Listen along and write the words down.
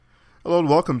Hello and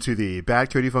welcome to the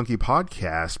Bad Cody Funky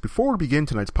podcast. Before we begin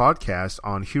tonight's podcast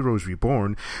on Heroes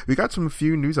Reborn, we got some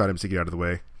few news items to get out of the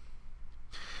way.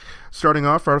 Starting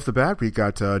off right off the bat, we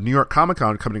got New York Comic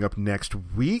Con coming up next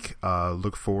week.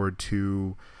 Look forward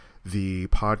to the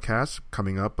podcast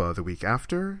coming up the week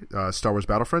after. Star Wars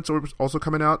Battlefront is also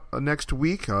coming out next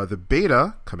week. The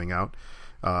beta coming out.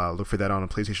 Look for that on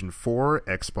PlayStation 4,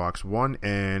 Xbox One,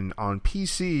 and on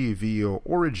PC via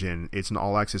Origin. It's an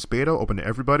all-access beta, open to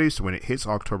everybody, so when it hits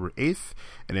October 8th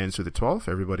and ends through the 12th,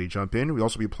 everybody jump in. We'll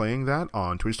also be playing that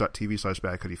on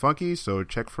twitch.tv/badcodyfunky, so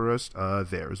check for us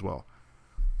there as well.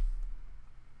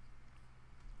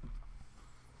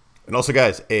 And also,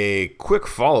 guys, a quick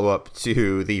follow-up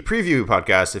to the preview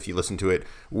podcast, if you listen to it.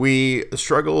 We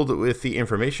struggled with the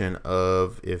information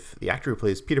of if the actor who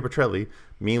plays Peter Petrelli,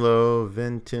 Milo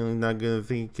Ventigliano,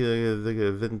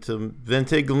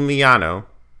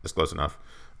 that's close enough,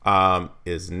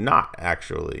 is not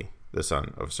actually the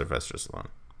son of Sylvester Stallone.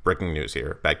 Breaking news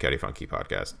here, Bad Cody Funky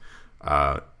podcast.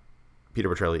 Peter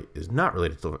Petrelli is not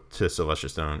related to Sylvester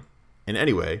Stallone in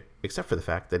any way, except for the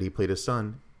fact that he played his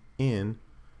son in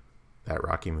that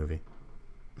Rocky movie.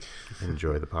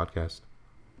 Enjoy the podcast.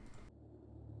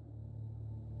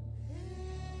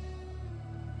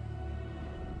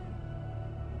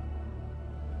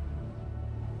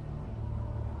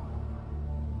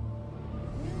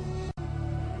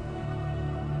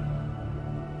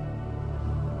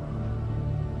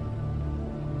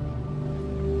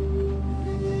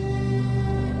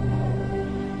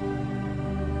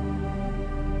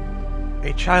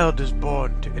 A child is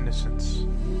born to innocence.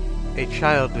 A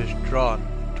child is drawn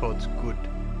towards good.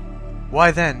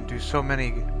 Why then do so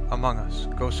many among us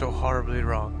go so horribly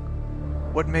wrong?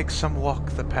 What makes some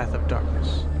walk the path of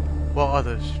darkness, while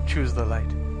others choose the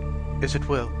light? Is it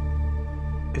will?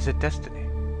 Is it destiny?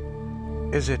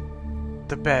 Is it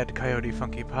the Bad Coyote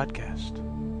Funky podcast?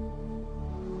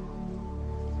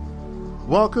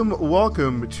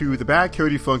 Welcome to the Bad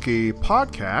Cody Funky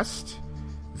podcast.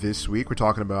 This week, we're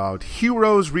talking about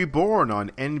Heroes Reborn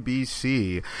on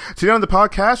NBC. Today on the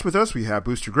podcast with us, we have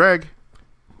Booster Greg.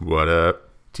 What up?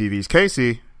 TV's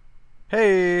Casey.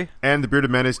 Hey! And the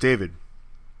Bearded Menace, David.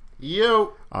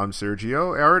 Yo! I'm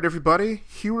Sergio. All right, everybody.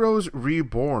 Heroes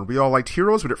Reborn. We all liked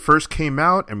Heroes when it first came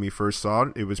out, and we first saw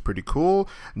it. It was pretty cool.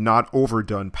 Not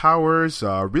overdone powers.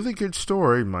 Really good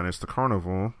story, minus the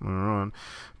carnival.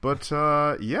 But,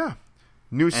 yeah.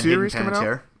 New and series Hayden coming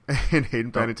out. And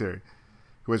Hayden Panettiere.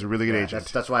 Who has a really good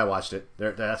agent. That's why I watched it.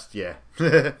 Yeah.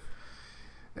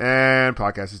 And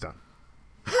podcast is done.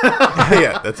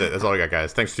 Yeah, that's it. That's all I got,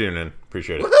 guys. Thanks for tuning in.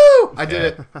 Appreciate it. Woohoo! I did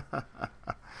it.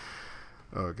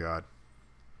 Oh, God.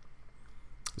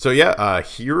 So, yeah,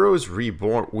 Heroes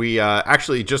Reborn. We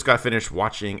actually just got finished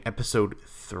watching episode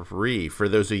 3. For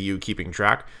those of you keeping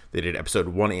track, they did episode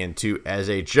 1 and 2 as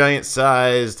a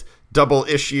giant-sized double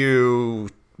issue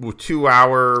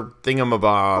 2-hour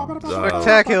thingamabob.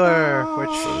 Spectacular!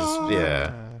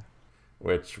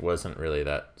 Which wasn't really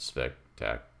that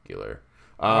spectacular.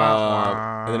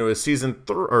 And then it was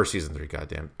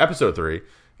episode 3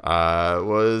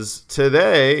 was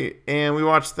today, and we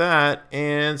watched that,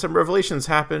 and some revelations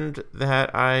happened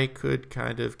that I could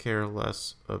kind of care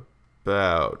less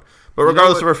about. But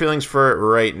regardless of our feelings for it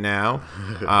right now,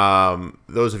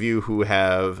 those of you who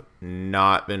have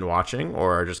not been watching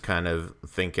or are just kind of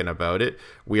thinking about it,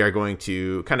 we are going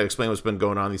to kind of explain what's been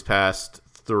going on these past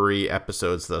 3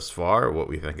 episodes thus far, what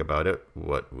we think about it,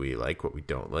 what we like, what we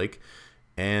don't like,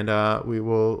 and we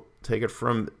will take it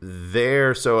from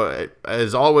there. So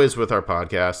as always with our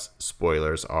podcast,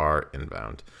 spoilers are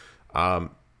inbound.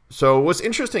 So what's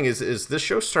interesting is this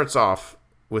show starts off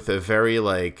with a very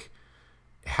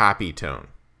happy tone,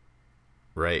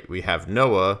 right? We have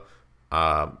Noah,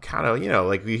 kind of,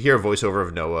 like we hear a voiceover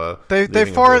of Noah. They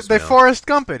Forrest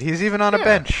Gump it. He's even on a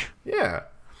bench. Yeah,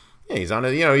 he's on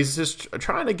he's just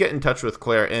trying to get in touch with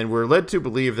Claire, and we're led to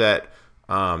believe that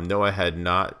Noah had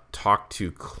not talked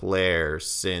to Claire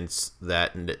since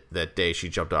that day she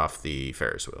jumped off the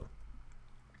Ferris wheel.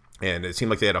 And it seemed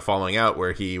like they had a falling out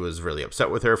where he was really upset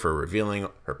with her for revealing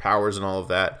her powers and all of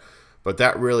that. But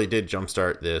that really did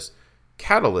jumpstart this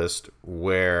catalyst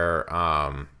where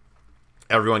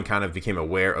everyone kind of became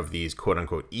aware of these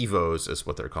quote-unquote Evos, is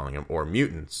what they're calling them, or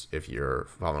mutants, if you're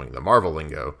following the Marvel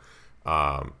lingo.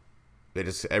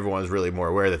 Everyone's really more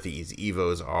aware that these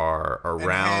Evos are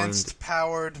around. Enhanced,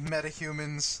 powered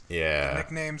metahumans. Yeah. The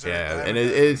nicknames are... Yeah, and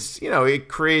it's, it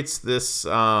creates this,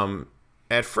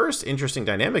 at first, interesting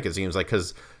dynamic, it seems like,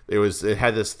 because it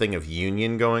had this thing of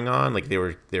union going on. Like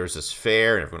there was this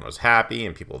fair and everyone was happy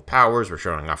and people with powers were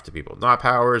showing off to people with not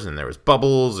powers, and there was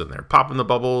bubbles and they're popping the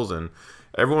bubbles, and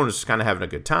everyone was just kind of having a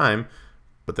good time,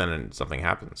 but then something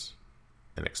happens.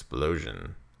 An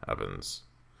explosion happens,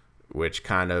 which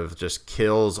kind of just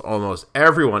kills almost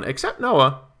everyone except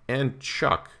Noah and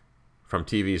Chuck from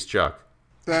TV's Chuck.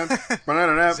 Zachary.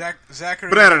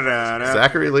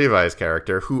 Zachary Levi's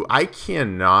character, who I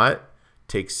cannot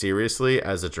take seriously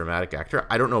as a dramatic actor.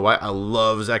 I don't know why. I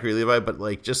love Zachary Levi, but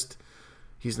like, just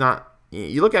he's not.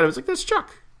 You look at him, it's like, that's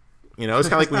Chuck. You know, it's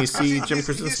kind of like when you see Jim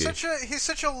Krasinski. He's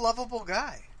such a lovable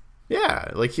guy.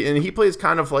 Yeah, like, and he plays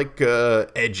kind of like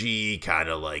edgy, kind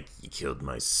of like, you killed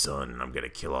my son, and I'm gonna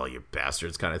kill all you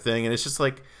bastards, kind of thing. And it's just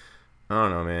like, I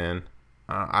don't know, man.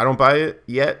 I don't buy it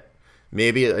yet.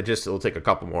 Maybe it'll take a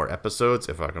couple more episodes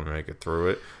if I can make it through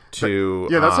it.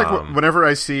 That's like whenever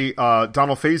I see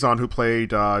Donald Faison, who played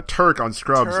Turk on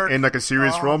Scrubs, in like a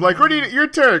serious role, I'm like, you're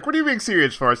Turk. What are you being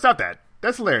serious for? Stop that.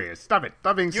 That's hilarious. Stop it.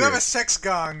 Stop being serious. You have a sex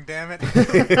gong, damn it.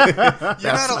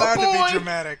 You're not allowed to be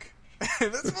dramatic.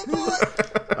 That's my boy.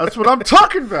 That's what I'm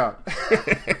talking about.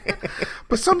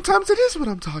 But sometimes it is what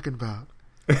I'm talking about.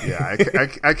 Yeah,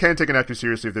 I can't take an actor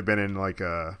seriously if they've been in like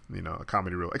a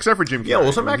comedy role, except for Jim Carrey. Yeah,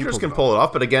 well, some actors can pull it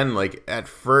off, but again, like at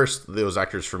first, those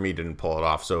actors for me didn't pull it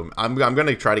off. So I'm going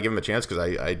to try to give him a chance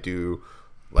because I do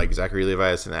like Zachary Levi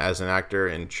as an actor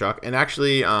and Chuck, and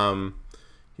actually,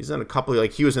 he's in a couple.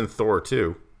 Like he was in Thor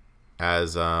 2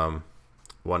 as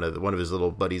one of his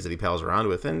little buddies that he pals around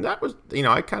with, and that was,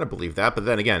 I kind of believe that. But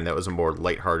then again, that was a more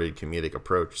lighthearted comedic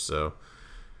approach. So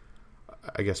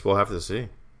I guess we'll have to see.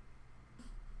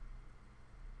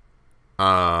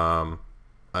 The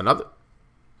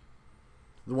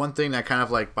one thing that kind of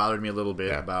like bothered me a little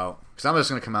bit about, because I'm just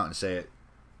gonna come out and say it.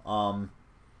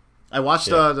 I watched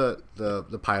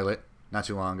the pilot not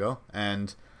too long ago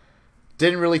and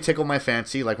didn't really tickle my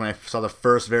fancy. Like when I saw the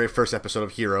very first episode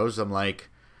of Heroes, I'm like,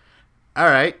 all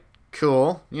right,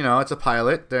 cool. It's a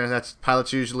pilot.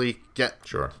 Pilots usually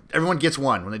everyone gets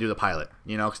one when they do the pilot.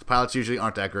 Because the pilots usually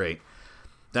aren't that great.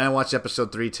 Then I watched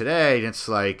episode 3 today, and it's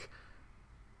like,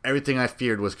 everything I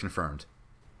feared was confirmed.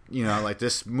 Like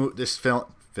this film,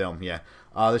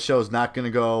 the show is not going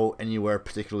to go anywhere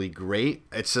particularly great.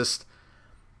 It's just,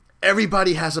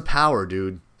 everybody has a power,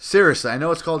 dude. Seriously, I know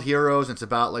it's called Heroes, and it's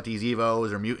about like these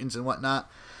Evos or mutants and whatnot,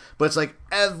 but it's like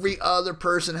every other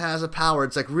person has a power.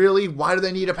 It's like, really? Why do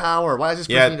they need a power? Why does this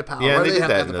person need a power? Yeah, Why they do did have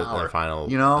that to in have the the final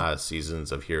power?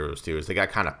 seasons of Heroes too. Is they got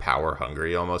kind of power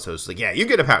hungry almost. So it's like, yeah, you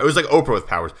get a power. It was like Oprah with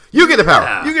powers. You get a power.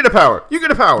 Yeah. You get a power. You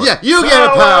get a power. Yeah, you get a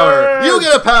power. You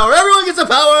get a power. Everyone gets a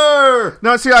power.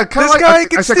 No, see, I kind of This like guy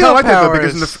gets I kind of like that though,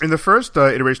 powers. because in the first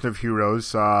iteration of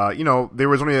Heroes, there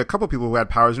was only a couple people who had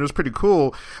powers, and it was pretty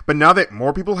cool. But now that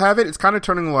more people have it, it's kind of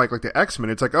turning like the X-Men.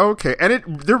 It's like, oh, okay, and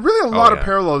there are really a lot of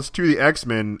parallels to the X-Men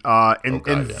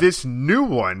in this new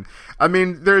one. I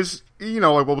mean, there's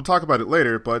we'll talk about it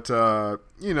later, but like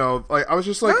I was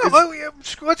just like,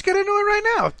 let's get into it right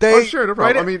now. Sure, no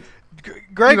problem. I mean,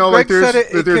 Greg said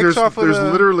it kicks off with there's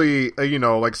literally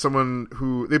like someone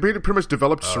who they pretty much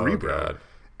developed Cerebro. God.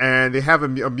 And they have a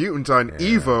mutant on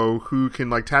Evo who can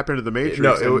like tap into the Matrix.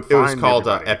 No, it was called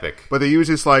Epic. But they use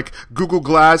this like Google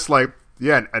Glass, like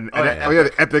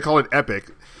they call it Epic.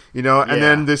 And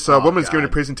then this woman's giving a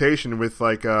presentation with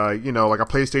like like a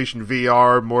PlayStation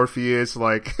VR, Morpheus,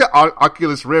 like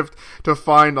Oculus Rift to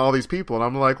find all these people, and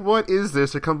I'm like, what is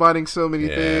this? They're combining so many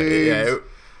things. Yeah,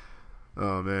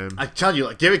 oh man, I tell you,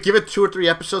 like, give it 2 or 3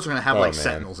 episodes. We're gonna have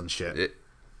Sentinels and shit.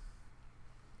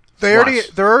 They're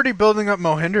already building up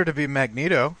Mohinder to be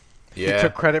Magneto. Yeah. He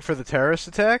took credit for the terrorist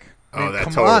attack.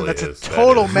 That's a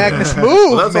total Magnus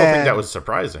move, that's the man. whole thing that was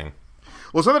surprising.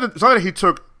 well, it's not that he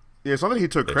took. Yeah, it's not that he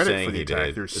took credit saying for the he attack.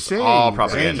 did. They're It's saying all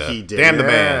propaganda. he did. Damn the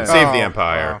man. Save the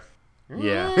empire.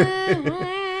 Yeah.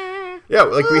 Yeah,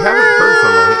 like we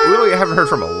haven't heard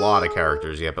from a lot of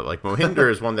characters yet, but like Mohinder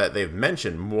is one that they've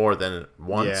mentioned more than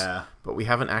once, but we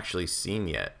haven't actually seen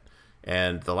yet.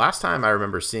 And the last time I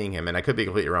remember seeing him, and I could be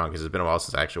completely wrong because it's been a while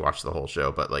since I actually watched the whole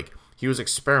show, but like he was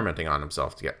experimenting on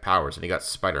himself to get powers, and he got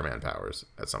Spider-Man powers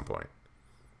at some point.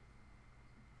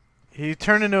 He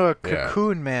turned into a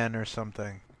cocoon man or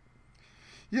something.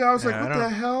 Yeah, I was like, what the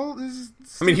hell?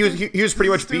 I mean, he was pretty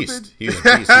much Beast. He was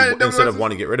Beast. Instead of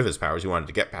wanting to get rid of his powers, he wanted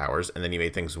to get powers, and then he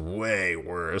made things way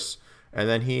worse, and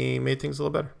then he made things a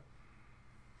little better.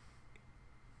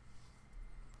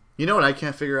 You know what I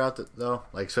can't figure out though,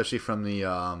 like especially from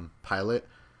the pilot,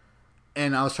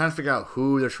 and I was trying to figure out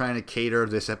who they're trying to cater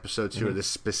this episode to or this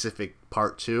specific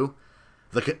part to.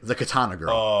 The Katana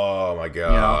Girl. Oh my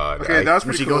god! Okay, that was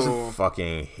pretty cool. Goes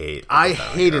fucking hate. I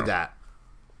hated that.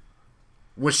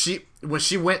 when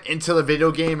she went into the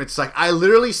video game, it's like I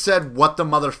literally said "what the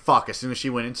motherfuck" as soon as she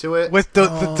went into it. With the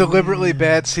deliberately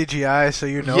bad CGI, so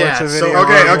you know Yeah, it's a so-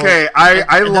 video. Okay.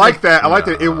 I like that. I like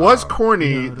No. that. It was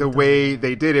corny the way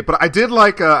they did it, but I did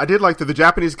like the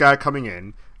Japanese guy coming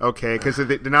in. Okay, because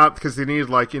they needed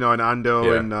like an Ando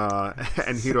Yeah.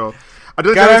 and Hiro. I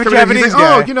did Gotta have a coming in, he's Japanese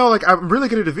like, guy. like I'm really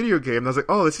good at a video game. And I was like,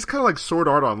 oh, this is kind of like Sword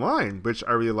Art Online, which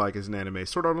I really like as an anime.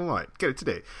 Sword Art Online, get it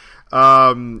today.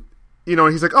 And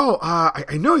he's like, oh,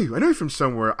 I know you from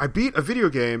somewhere. I beat a video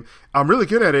game. I'm really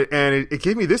good at it, and it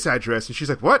gave me this address. And she's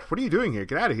like, what are you doing here?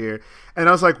 Get out of here. And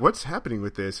I was like, what's happening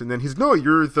with this? And then he's, no,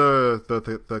 you're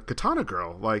the katana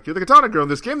girl. Like, you're the katana girl in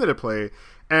this game that I play.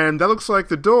 And that looks like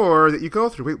the door that you go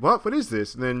through. Wait, what is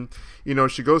this? And then,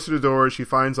 she goes through the door. She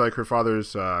finds, like, her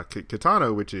father's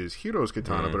katana, which is Hiro's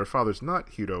katana, but her father's not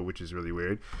Hiro, which is really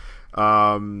weird.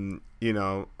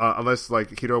 Unless,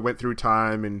 like, Hiro went through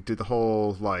time and did the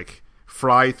whole, like,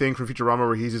 Fry thing from Futurama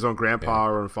where he's his own grandpa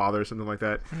or own father or something like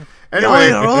that. Anyway,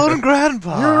 Your own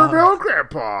grandpa. your own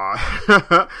grandpa.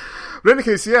 But in any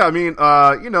case, yeah, I mean,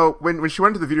 when she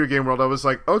went into the video game world, I was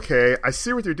like, okay, I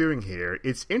see what they're doing here.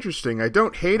 It's interesting. I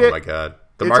don't hate it. Oh my god,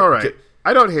 It's all right.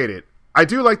 I don't hate it. I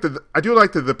do like the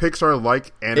Pixar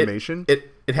like animation.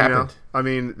 It happened. I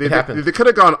mean, It happened. They could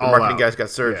have gone The all marketing out. guys got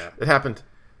surged. Yeah. It happened.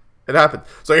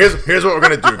 So here's what we're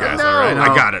gonna do, guys. All right, I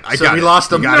got it. we lost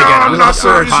them. You gotta No, get I'm we not lost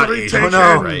our so hot easily Asian taken.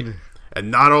 chick, right?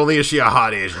 And not only is she a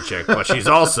hot Asian chick, but she's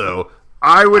also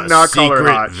I would a not call her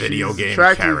secret hot. video She's game an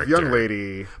attractive character. young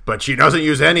lady. But she doesn't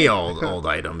use any old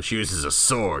items. She uses a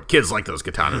sword. Kids like those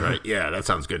katanas, right? Yeah, that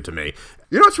sounds good to me.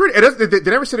 You know what's weird? They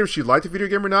never said if she liked the video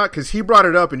game or not, because he brought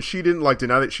it up and she didn't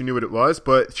deny that she knew what it was,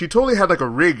 but she totally had like a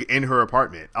rig in her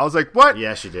apartment. I was like, what?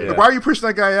 Yeah, she did. Like, why are you pushing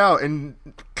that guy out and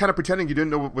kind of pretending you didn't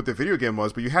know what the video game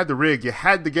was, but you had the rig, you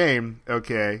had the game,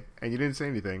 okay, and you didn't say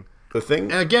anything. The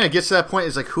thing, And again, it gets to that point.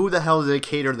 It's like, who the hell did they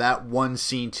cater that one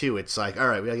scene to? It's like, all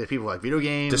right, we gotta get people who like video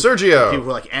games, to Sergio. people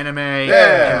who like anime,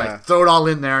 Yeah. and like throw it all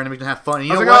in there, and then we can have fun. And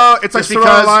you I was know like, what? oh, it's like Just Sword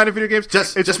Art Online in video games.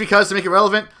 just because to make it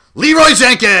relevant, Leroy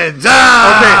Jenkins. Okay,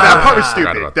 Ah! that part was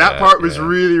forgot stupid. about That that, part was yeah.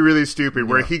 really, really stupid.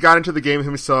 Where he got into the game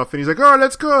himself and he's like, "Oh,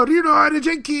 let's go, Leroy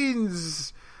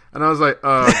Jenkins," and I was like,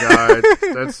 "Oh God,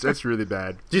 that's really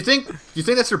bad." Do you think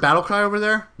that's their battle cry over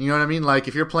there? You know what I mean? Like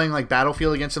if you're playing like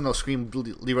Battlefield against them, they'll scream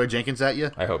Leroy Jenkins at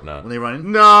you I hope not. when they run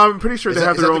in. No, I'm pretty sure Is they that-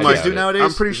 have is their that own what kids like. do nowadays?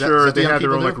 I'm pretty Is that- sure is that they the young have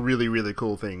their own people like do? really, really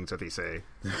cool things that they say.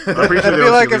 I'm pretty sure It'd they be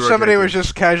all like say if Leroy somebody was Jenkins.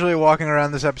 just casually walking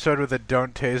around this episode with a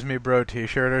 "Don't Tase Me, Bro"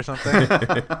 T-shirt or something. Yeah,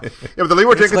 but the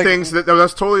Leroy Jenkins like- things,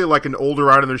 that's totally like an older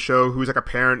writer on the show who's like a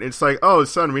parent. It's like, oh,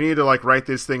 son, we need to like write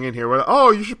this thing in here. Well,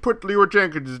 oh, you should put Leroy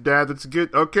Jenkins' dad. That's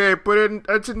good. Okay, put it in.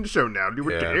 That's in the show now.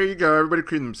 Yeah. There you go. Everybody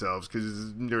cream themselves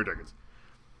because Leroy Jenkins.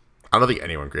 I don't think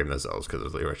anyone creamed themselves because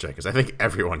of Leroy Jenkins. I think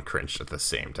everyone cringed at the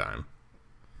same time.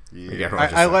 Yeah.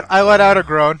 I let out a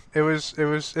groan. It was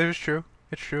true.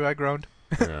 It's true. I groaned.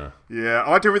 Yeah. Yeah, I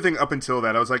liked everything up until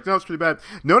that. I was like, no, it's pretty bad.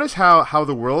 Notice how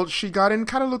the world she got in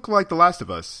kind of looked like The Last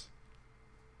of Us.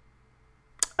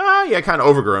 Yeah, kind of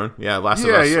overgrown. Yeah, Last of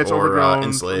Us It's or overgrown.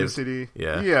 Enslaved. City.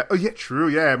 Yeah. Yeah. Oh, yeah, true.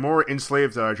 Yeah, more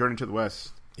enslaved Journey to the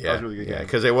West. That Yeah, was a really good game.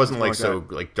 because it wasn't like Something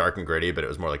so like dark and gritty, but it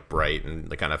was more like bright and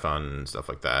like kind of fun and stuff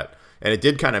like that. And it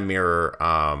did kind of mirror,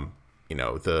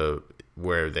 the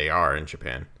where they are in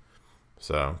Japan.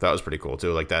 So that was pretty cool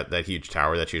too. Like that huge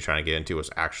tower that she was trying to get into was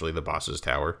actually the boss's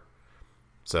tower.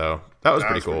 So that was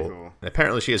pretty cool. And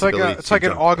apparently she has It's the ability like to an jump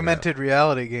in and out. augmented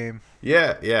reality game.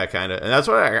 Yeah, kind of, and that's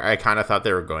what I kind of thought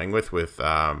they were going with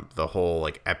the whole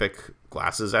like epic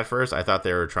glasses at first. I thought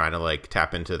they were trying to like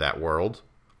tap into that world,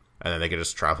 and then they could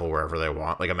just travel wherever they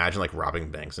want. Like imagine like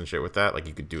robbing banks and shit with that. Like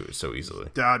you could do it so easily.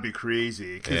 That'd be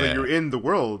crazy because Yeah. like, you're in the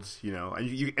world,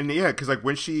 and yeah, because like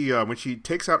when she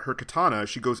takes out her katana,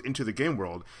 she goes into the game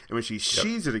world, and when she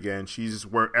sheathes it again, she's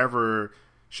wherever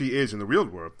she is in the real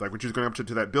world. Like when she's going up to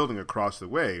that building across the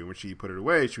way, when she put it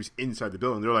away, she was inside the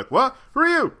building. They're like, "What? Who are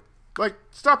you? Like,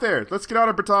 stop there. Let's get out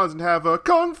our batons and have a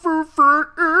kung fu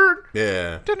for."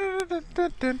 Yeah.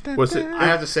 Was it? I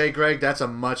have to say, Greg, that's a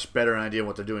much better idea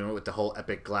what they're doing with the whole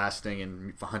epic glass thing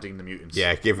and hunting the mutants.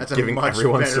 Yeah, That's a giving much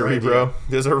everyone better Cerebro. idea.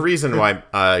 There's a reason why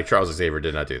Charles Xavier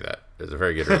did not do that. There's a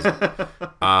very good reason.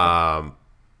 I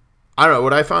don't know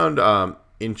what I found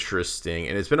interesting,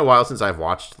 and it's been a while since I've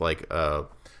watched like a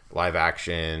live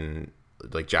action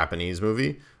like Japanese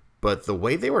movie, but the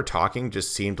way they were talking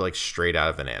just seemed like straight out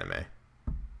of an anime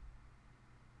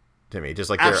to me. Just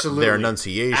like Absolutely. their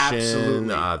enunciation,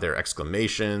 Absolutely. their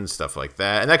exclamations, stuff like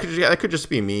that. And that could just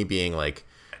be me being like,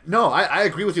 No, I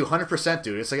agree with you 100%,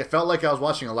 dude. It's like it felt like I was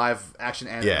watching a live action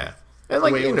anime. yeah. And The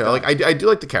like way it was like done. I do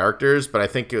like the characters, but I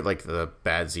think like the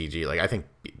bad CG. Like I think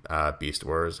Beast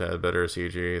Wars had better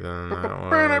CG than that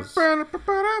was.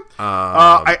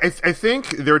 I think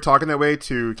they were talking that way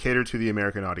to cater to the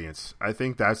American audience. I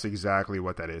think that's exactly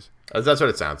what that is. That's what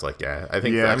it sounds like. Yeah, I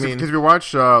think. Yeah, I mean, because if you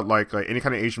watch like any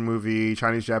kind of Asian movie,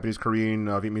 Chinese, Japanese, Korean,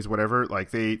 Vietnamese, whatever,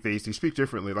 like they speak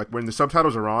differently. Like when the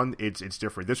subtitles are on, it's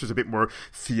different. This was a bit more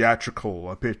theatrical,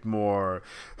 a bit more,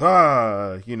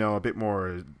 a bit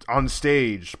more on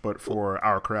stage, but for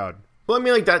our crowd. Well, I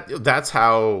mean, like that's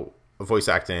how voice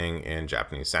acting in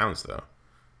Japanese sounds, though.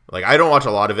 Like, I don't watch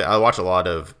a lot of it. I watch a lot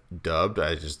of dubbed.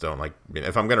 I just don't like...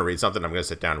 if I'm going to read something, I'm going to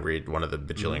sit down and read one of the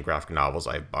bajillion graphic novels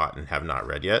I bought and have not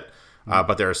read yet.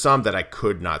 But there are some that I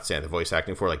could not stand the voice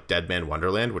acting for, like Dead Man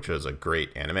Wonderland, which was a great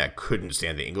anime. I couldn't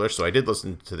stand the English, so I did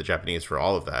listen to the Japanese for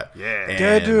all of that. Yeah. And,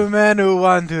 Dead Man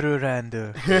Wonderland.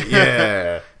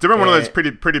 yeah. Dead Man Wonderland's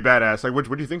pretty badass. Like, what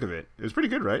do you think of it? It was pretty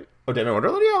good, right? Oh, Dead Man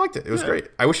Wonderland? Yeah, I liked it. It was great.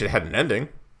 I wish it had an ending.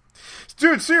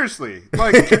 Dude, seriously,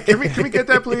 like, can we get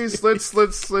that, please? Let's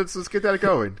get that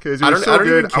going, because it was so good. I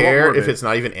don't even care if it. it's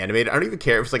not even animated. I don't even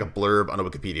care if it's like a blurb on a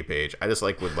Wikipedia page. I just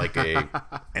would like a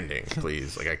ending,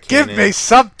 please. Like, I can't. Give me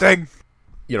something.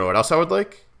 You know what else I would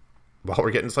like? While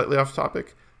we're getting slightly off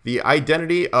topic, the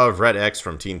identity of Red X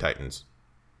from Teen Titans.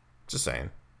 Just saying.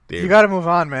 You got to move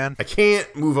on, man. I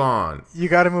can't move on. You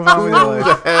got to move on with your Who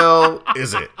life. the hell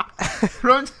is it?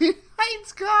 From Teen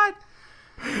Titans, God.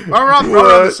 While we're on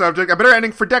the subject, a better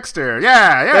ending for Dexter.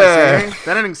 Yeah. See?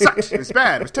 That ending sucked. It's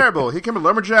bad. It was terrible. He became a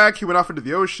lumberjack. He went off into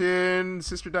the ocean.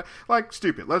 Sister died. Like,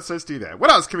 stupid. Let's do that.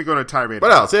 What else can we go on a tirade?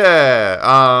 What else?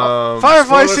 Yeah.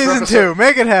 Firefly spoilers for Season episode- 2.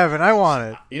 Make it happen. I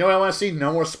want it. You know what I want to see?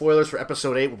 No more spoilers for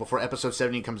Episode 8 before Episode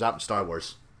 17 comes out in Star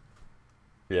Wars.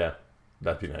 Yeah.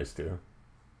 That'd be nice, too.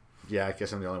 Yeah, I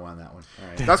guess I'm the only one on that one. All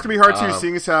right. That's gonna be hard too,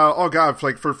 seeing as how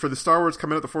for the Star Wars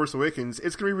coming out, The Force Awakens,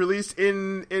 it's gonna be released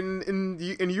in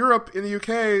Europe, in the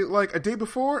UK, like a day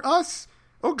before us.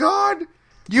 Oh God,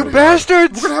 You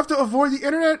bastards! we're gonna have to avoid the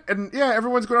internet, and yeah,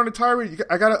 everyone's going on a tirade.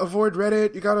 I gotta avoid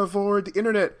Reddit. You gotta avoid the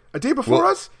internet a day before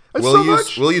us. That's so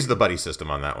much. We'll use the buddy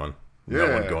system on that one. No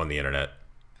Yeah. one go on the internet.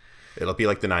 It'll be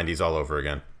like the 90s all over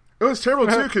again. It was terrible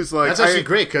too, because like That's actually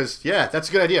great, because, yeah, that's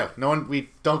a good idea. We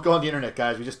don't go on the internet,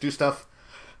 guys. We just do stuff.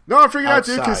 No, I'm freaking out,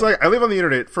 dude, because outside. like I live on the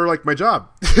internet for like my job.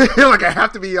 Like I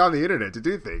have to be on the internet to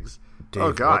do things. Dave,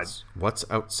 oh God, what's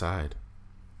outside?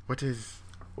 what is?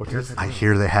 I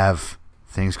hear they have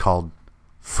things called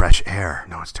fresh air.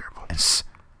 No, it's terrible. And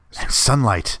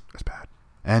sunlight. It's bad.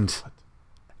 And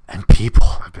people.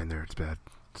 I've been there. It's bad.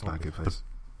 It's not a good place.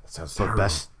 That sounds But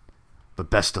terrible.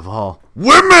 best of all,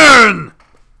 women!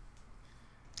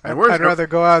 And where's I'd rather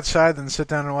go outside than sit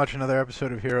down and watch another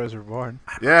episode of Heroes Reborn.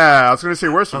 Yeah, I was going to say,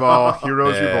 worst of all,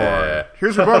 Heroes Yeah. Reborn.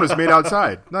 Heroes Reborn is made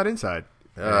outside, not inside.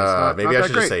 Maybe I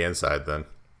should just say inside then.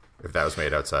 If that was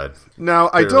made outside. Now,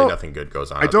 I Clearly don't. nothing good goes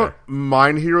on I out don't there.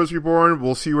 mind Heroes Reborn.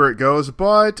 We'll see where it goes,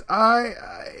 but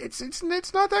it's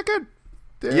not that good.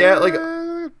 Yeah, like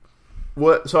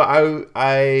what? So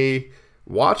I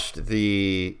watched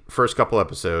the first couple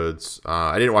episodes.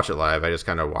 I didn't watch it live. I just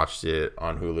kind of watched it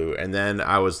on Hulu, and then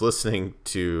I was listening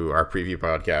to our preview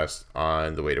podcast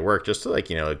on the way to work, just to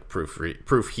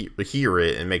hear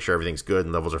it and make sure everything's good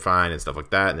and levels are fine and stuff like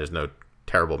that, and there's no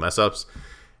terrible mess ups.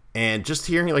 And just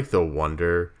hearing like the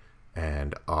wonder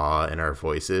and awe in our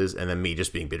voices, and then me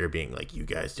just being bitter, being like, "You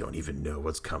guys don't even know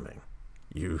what's coming.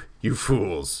 You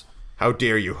fools! How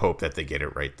dare you hope that they get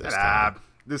it right this time?"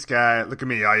 This guy, look at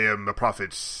me. I am a prophet.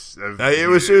 It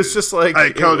was just like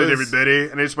I called it, was- everybody,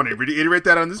 and I just want to reiterate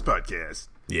that on this podcast.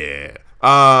 Yeah.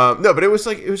 No, but it was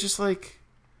just like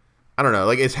I don't know.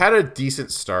 Like it's had a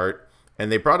decent start, and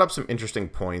they brought up some interesting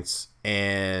points,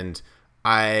 and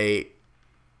I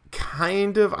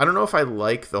don't know if I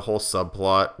like the whole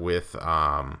subplot with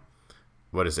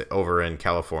what is it over in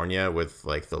California with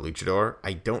like the luchador.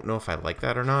 I don't know if I like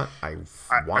that or not. I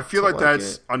feel like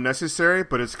that's it. unnecessary,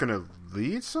 but it's gonna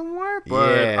lead somewhere.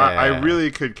 But Yeah. I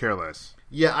really could care less.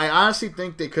 Yeah, I honestly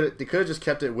think they could have just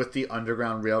kept it with the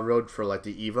Underground Railroad for like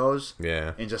the Evos.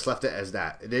 Yeah. And just left it as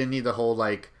that. They didn't need the whole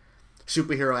like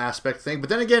superhero aspect thing. But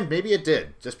then again, maybe it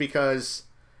did, just because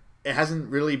it hasn't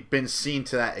really been seen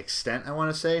to that extent. I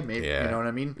want to say, maybe Yeah. you know what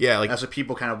I mean? Yeah, like- that's what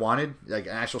people kind of wanted, like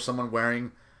an actual someone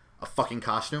wearing a fucking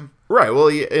costume. Right. Well,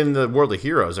 in the world of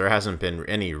heroes, there hasn't been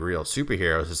any real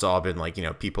superheroes. It's all been like,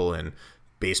 people in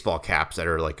baseball caps that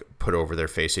are like put over their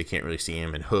face so you can't really see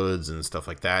them, and hoods and stuff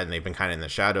like that. And they've been kind of in the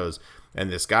shadows.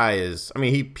 And this guy is,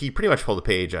 he pretty much pulled a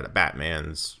page out of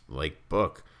Batman's like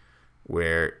book,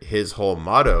 where his whole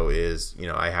motto is,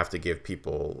 I have to give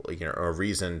people, a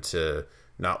reason to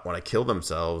not want to kill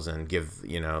themselves, and give, the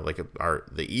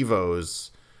Evos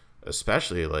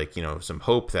especially like, some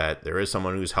hope that there is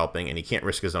someone who's helping, and he can't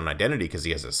risk his own identity because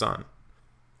he has a son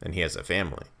and he has a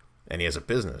family and he has a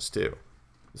business too.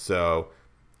 So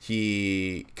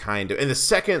he kind of, and the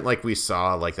second like we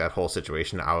saw like that whole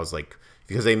situation, I was like,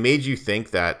 because they made you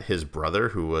think that his brother,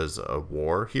 who was a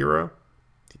war hero,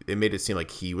 it made it seem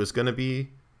like he was going to be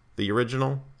the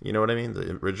original, you know what I mean?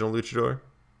 The original luchador.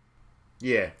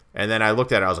 Yeah. And then I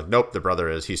looked at it, I was like, nope, the brother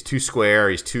is. He's too square,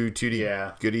 he's too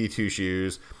goody two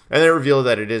shoes. And then it revealed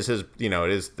that it is his,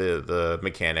 it is the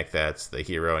mechanic that's the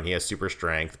hero, and he has super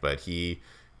strength, but he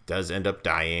does end up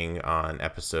dying on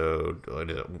episode,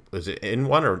 was it in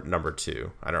 1 or number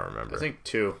 2? I don't remember. I think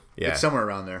 2. Yeah. It's somewhere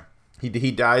around there.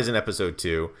 He dies in episode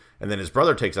 2, and then his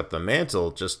brother takes up the mantle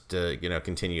just to,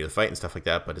 continue the fight and stuff like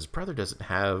that, but his brother doesn't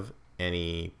have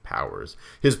any powers.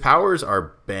 His powers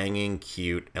are banging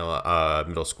cute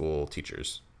middle school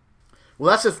teachers.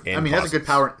 Well, that's a good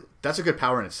power. That's a good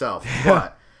power in itself.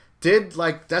 But that's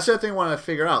the other thing I want to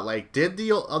figure out. Like, did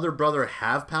the other brother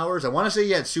have powers? I want to say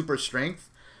he had super strength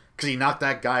because he knocked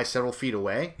that guy several feet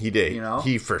away. He did.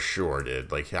 He for sure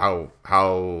did. Like how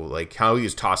he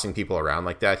was tossing people around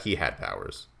like that. He had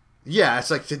powers. Yeah,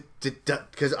 it's like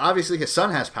because obviously his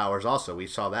son has powers. Also, we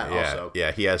saw that. Also,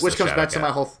 yeah, he has. Which comes back to my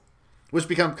whole.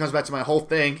 Comes back to my whole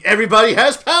thing. Everybody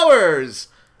has powers.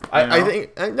 I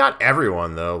think not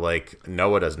everyone though. Like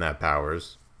Noah doesn't have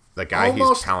powers. The guy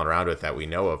he's palling around with that we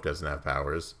know of doesn't have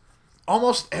powers.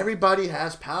 Almost everybody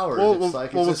has powers. What's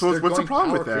the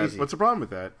problem with that? Crazy. What's the problem with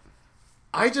that?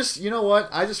 I just, you know what?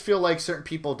 I just feel like certain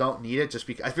people don't need it just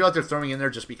because I feel like they're throwing in there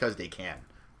just because they can.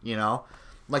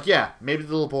 Like, yeah, maybe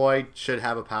the little boy should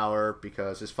have a power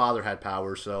because his father had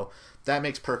power, so that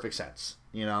makes perfect sense.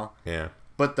 Yeah.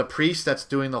 But the priest that's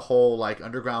doing the whole like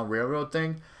Underground Railroad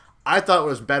thing, I thought it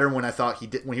was better when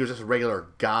he was just a regular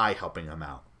guy helping him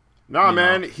out. Nah,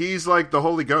 man, he's like the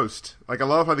Holy Ghost. Like, I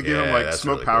love how they give him like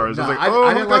smoke really powers. Cool.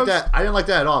 I didn't like that. I didn't like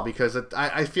that at all because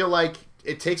I feel like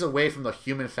it takes away from the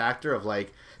human factor of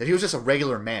like if he was just a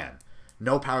regular man,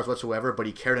 no powers whatsoever, but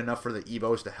he cared enough for the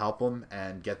Evos to help him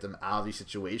and get them out of these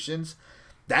situations.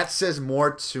 That says more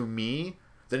to me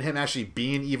than him actually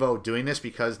being Evo doing this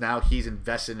because now he's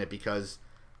invested in it because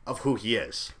of who he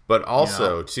is. But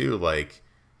also, too, like,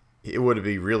 it would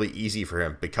be really easy for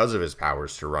him because of his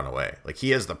powers to run away. Like,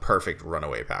 he has the perfect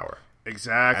runaway power.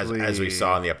 Exactly. As we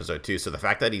saw in the episode 2. So the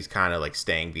fact that he's kind of, like,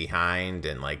 staying behind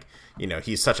and, like,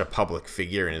 he's such a public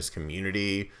figure in his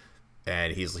community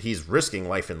and he's risking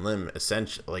life and limb,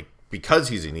 essentially, like, because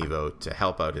he's an Evo to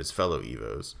help out his fellow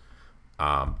Evos.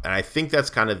 And I think that's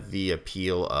kind of the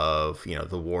appeal of,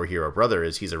 the war hero brother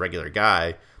is he's a regular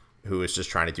guy who is just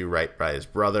trying to do right by his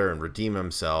brother and redeem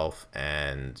himself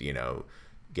and,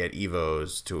 get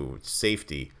Evos to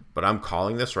safety. But I'm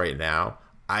calling this right now.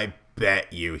 I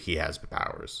bet you he has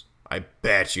powers. I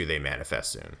bet you they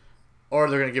manifest soon. Or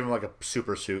they're going to give him like a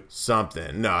super suit.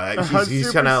 Something. No,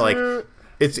 he's kind of like...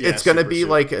 It's going to be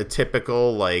like a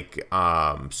typical like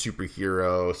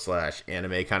superhero /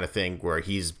 anime kind of thing where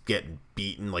he's getting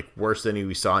beaten like worse than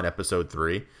we saw in episode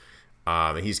 3.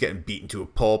 And he's getting beaten to a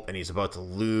pulp and he's about to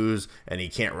lose and he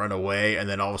can't run away. And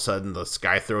then all of a sudden this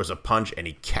guy throws a punch and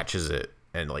he catches it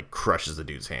and like crushes the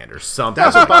dude's hand or something.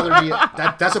 That's what bothered me.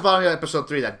 That's what bothered me in episode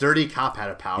 3. That dirty cop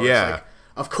had a power. Yeah. Like,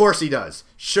 of course he does.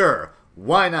 Sure.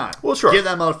 Why not? Well, sure. Give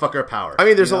that motherfucker a power. I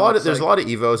mean, there's a lot of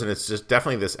Evos, and it's just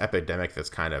definitely this epidemic that's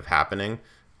kind of happening.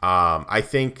 I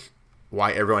think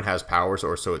why everyone has powers,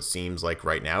 or so it seems like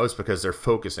right now, is because they're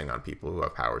focusing on people who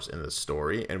have powers in this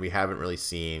story, and we haven't really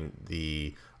seen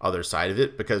the other side of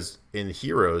it. Because in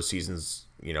Heroes seasons,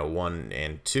 1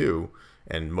 and 2,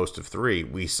 and most of 3,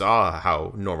 we saw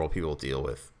how normal people deal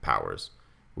with powers.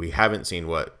 We haven't seen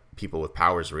what people with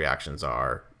powers reactions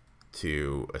are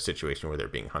to a situation where they're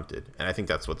being hunted. And I think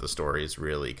that's what the story is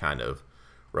really kind of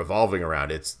revolving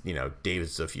around. It's,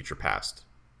 Days of Future Past,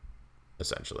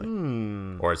 essentially.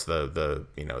 Or it's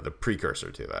the precursor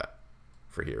to that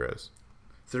for Heroes.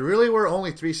 There really were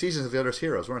only 3 seasons of the other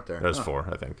Heroes, weren't there? There's 4,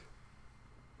 I think.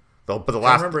 But the I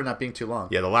last, remember it not being too long.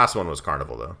 Yeah, the last one was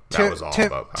Carnival, though. That was all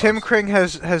about powers. Tim Kring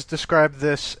has described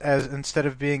this as, instead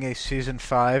of being a season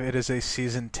 5, it is a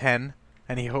season 10.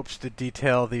 And he hopes to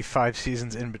detail the 5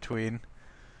 seasons in between.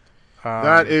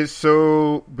 That is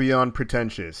so beyond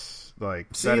pretentious.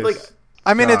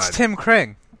 It's Tim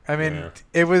Kring. I mean,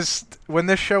 It was when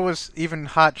this show was even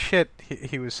hot shit.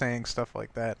 He was saying stuff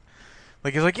like that.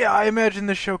 Like he's like, yeah, I imagine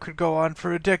this show could go on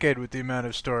for a decade with the amount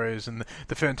of stories and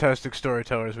the fantastic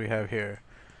storytellers we have here.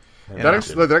 That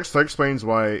explains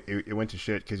why it went to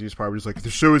shit, because he was probably just like, the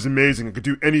show is amazing, I could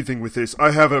do anything with this,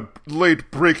 I have a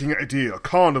late breaking idea,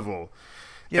 Carnival.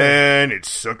 And it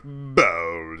sucked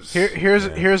balls. Here's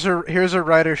a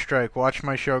writer strike. Watch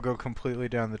my show go completely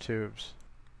down the tubes.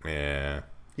 Yeah.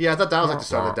 Yeah, I thought that was like the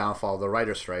start of the downfall, the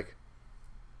writer's strike.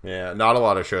 Yeah, not a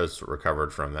lot of shows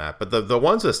recovered from that, but the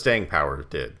ones with staying power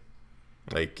did.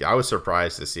 Like, I was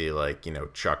surprised to see, like,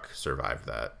 Chuck survived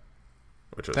that,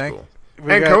 which was cool.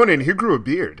 And Conan, he grew a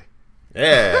beard.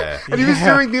 Yeah. And he was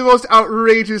doing the most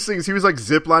outrageous things. He was, like,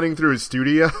 ziplining through his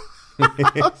studio.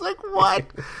 I was like, what?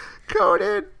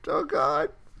 Conan. Oh,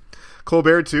 God.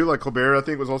 Colbert, too. Like, Colbert, I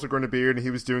think, was also growing a beard, and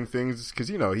he was doing things, because,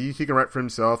 he can write for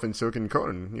himself, and so can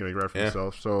Conan. He write for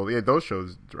himself. So, yeah, those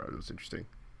shows, it was interesting.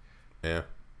 Yeah,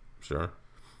 sure.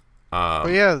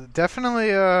 But yeah,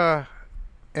 definitely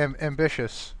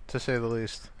ambitious, to say the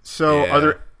least.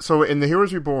 So, So in the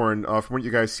Heroes Reborn, from what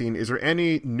you guys seen, is there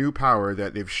any new power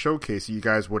that they've showcased that you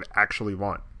guys would actually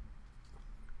want?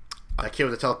 That kid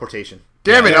with the teleportation.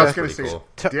 Damn it! Yeah, I was going to say cool.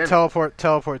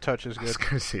 Teleport touch is good. I was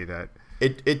going to say that.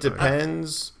 It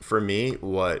depends for me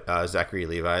what Zachary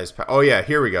Levi's. Oh yeah,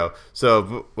 here we go.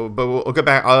 So, but we'll get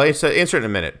back. I'll answer it in a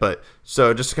minute. But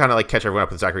so just to kind of like catch everyone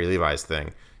up with Zachary Levi's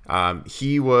thing.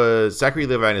 Zachary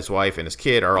Levi and his wife and his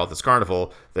kid are all at this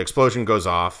carnival. The explosion goes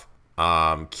off.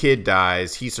 Kid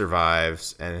dies. He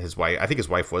survives, and his wife. I think his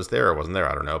wife was there or wasn't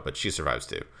there. I don't know, but she survives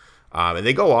too. And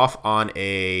they go off on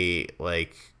a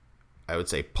I would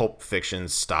say Pulp Fiction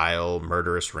style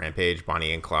murderous rampage,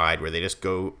 Bonnie and Clyde, where they just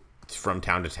go from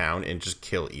town to town and just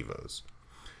kill Evos.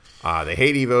 They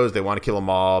hate Evos. They want to kill them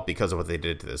all because of what they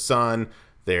did to the son.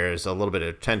 There's a little bit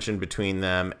of tension between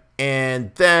them.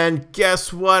 And then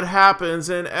guess what happens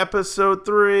in episode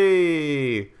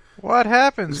 3? What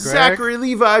happens, Greg? Zachary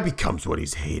Levi becomes what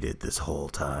he's hated this whole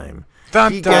time.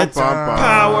 Dun, he dun, gets dun.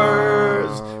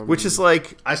 powers, which is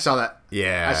like... I saw that.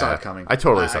 Yeah. I saw it coming. I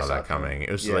totally saw that coming.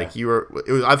 It was like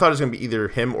I thought it was going to be either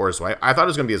him or his wife. I thought it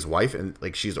was going to be his wife, and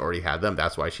like she's already had them.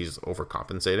 That's why she's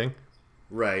overcompensating.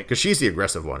 Right. Because she's the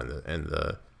aggressive one in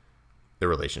the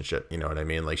relationship. You know what I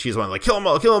mean? Like she's one like, kill them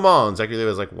all. And Zachary Levi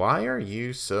was like, why are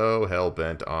you so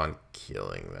hell-bent on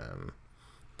killing them?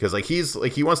 Because like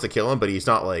he wants to kill him, but he's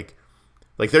not like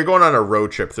they're going on a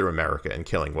road trip through America and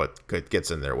killing what gets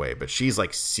in their way, but she's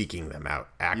like seeking them out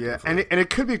actively. Yeah, and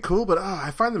it could be cool, but I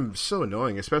find them so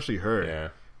annoying, especially her. Yeah.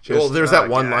 Just, well, there's that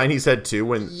one line he said too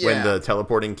when Yeah. the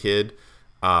teleporting kid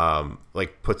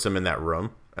like puts him in that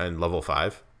room in level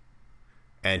 5,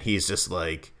 and he's just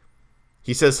like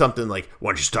he says something like,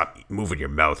 "Why don't you stop moving your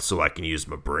mouth so I can use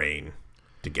my brain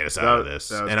to get us out of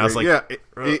this?" And I was like, yeah, it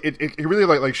really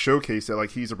like showcased that like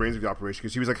he's the brains of the operation,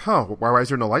 because he was like, huh, why is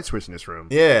there no light switch in this room?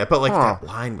 yeah, but like that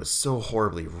line was so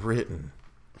horribly written.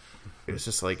 It was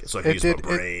just like, so I can use my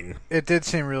brain. It did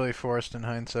seem really forced in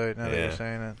hindsight. Now that you're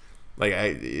saying it. Like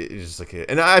it's just like,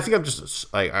 and I think I'm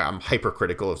just like I'm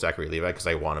hypercritical of Zachary Levi because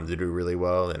I want him to do really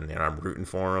well, and I'm rooting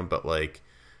for him, but like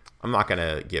I'm not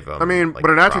gonna give him. I mean, like,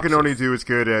 but an actor props can only do as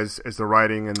good as the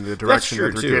writing and the direction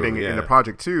that they're getting in the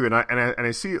project too. And I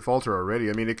see it falter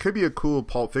already. I mean, it could be a cool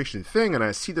Pulp Fiction thing, and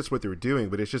I see that's what they were doing,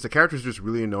 but it's just the characters are just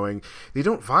really annoying. They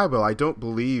don't vibe well. I don't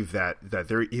believe that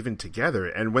they're even together.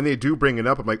 And when they do bring it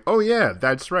up, I'm like, oh yeah,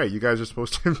 that's right. You guys are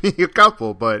supposed to be a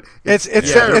couple, but it's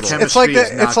terrible. It's like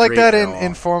that. It's like that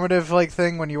informative like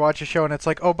thing when you watch a show and it's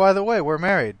like, oh, by the way, we're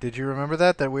married. Did you remember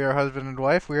that we are husband and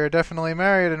wife? We are definitely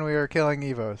married, and we are killing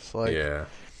Evos. Like, yeah.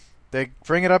 They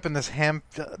bring it up in this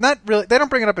not really. They don't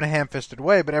bring it up in a ham-fisted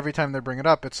way, but every time they bring it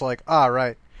up, it's like,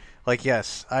 right. Like,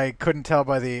 yes, I couldn't tell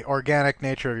by the organic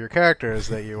nature of your characters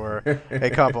that you were a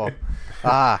couple.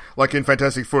 Like in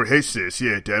Fantastic Four, hey sis,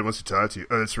 yeah, Dad wants to talk to you.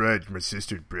 Oh, that's right, my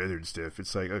sister and brother and stuff.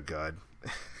 It's like, oh god.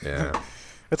 Yeah.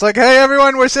 It's like, hey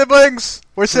everyone, we're siblings.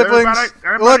 We're siblings.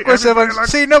 Everybody, look, we're siblings.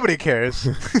 See, nobody cares.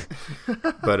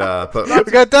 but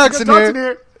we got ducks in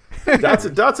here.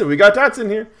 Dotson, we got Dotson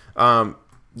here.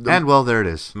 And well, there it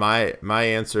is. My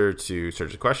answer to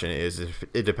Serge's question is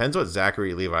it depends what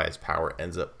Zachary Levi's power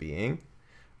ends up being.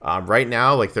 Right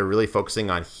now, like they're really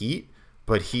focusing on heat,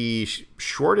 but he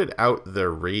shorted out the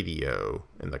radio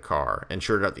in the car and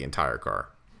shorted out the entire car.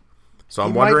 So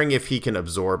I'm wondering if he can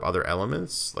absorb other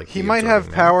elements. Like he might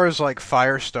have powers like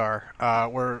Firestar,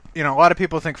 where a lot of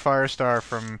people think Firestar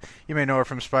from, you may know her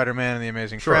from Spider-Man and the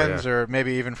Amazing Friends, or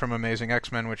maybe even from Amazing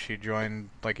X-Men, which she joined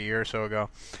like a year or so ago.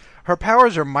 Her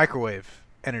powers are microwave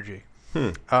energy.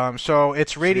 So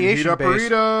it's radiation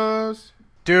based. Burritos.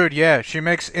 Dude, yeah, she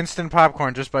makes instant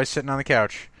popcorn just by sitting on the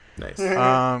couch. Nice.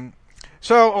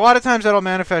 So a lot of times that'll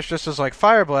manifest just as like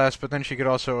fire blast, but then she could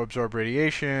also absorb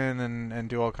radiation and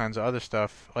do all kinds of other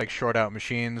stuff, like short out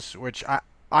machines, which I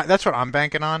that's what I'm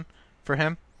banking on for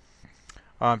him.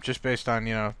 Just based on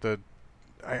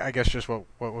I guess just what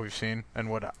we've seen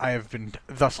and what I have been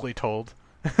thusly told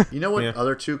You know what? Yeah.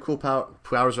 Other two cool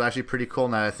powers are actually pretty cool.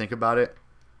 Now that I think about it,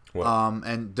 What?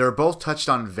 and they're both touched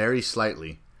on very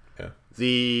slightly. Yeah.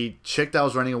 The chick that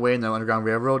was running away in the Underground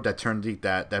Railroad that turned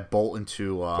that bolt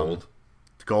into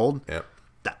gold. Yeah.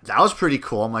 That was pretty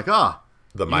cool. I'm like, The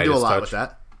you can Midas do a lot touch. with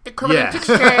that. Equivalent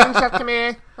exchange, come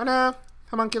here. Oh no,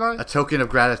 homunculi. A token of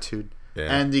gratitude. Yeah.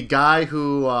 And the guy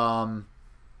who, oh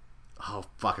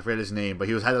fuck, I forget his name, but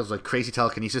he had those like crazy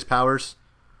telekinesis powers.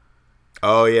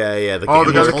 Oh yeah. The Oh,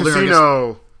 the guy gambler. at the holding her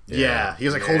casino. Yeah, he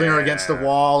was like holding her against the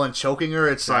wall and choking her.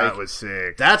 It's That like was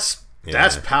sick. that's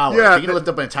power. Yeah, if you can lift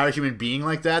up an entire human being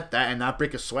like that and not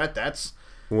break a sweat, that's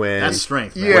When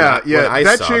strength. Man. I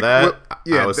that saw chick. that,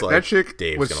 Yeah, I was that like, chick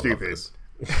Dave's was gonna love stupid. this.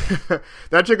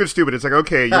 That chick was stupid. It's like,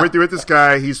 okay, you're with this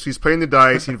guy. He's playing the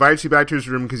dice. He invites you back to his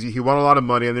room because he won a lot of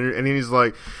money, and then he's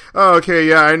like, oh, okay,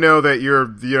 yeah, I know that you're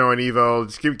an Evo.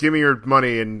 Just give me your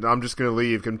money, and I'm just gonna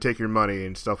leave. Come take your money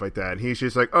and stuff like that. And he's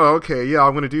just like, oh, okay, yeah,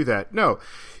 I'm gonna do that. No,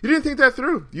 you didn't think that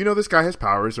through. You know this guy has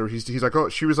powers, or he's like, oh,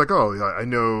 she was like, oh, I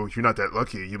know you're not that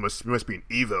lucky. You must be an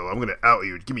Evo. I'm gonna out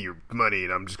you. Give me your money,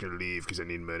 and I'm just gonna leave because I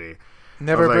need money.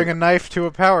 Never I was bring like- a knife to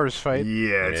a powers fight.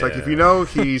 Yeah, it's like if you know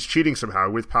he's cheating somehow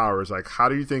with powers, like how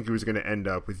do you think it was going to end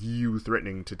up with you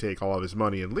threatening to take all of his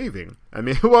money and leaving? I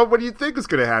mean, well, what do you think is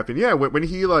going to happen? Yeah, when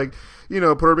he like, put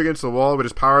her up against the wall with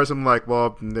his powers, I'm like,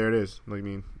 well, there it is. Like, I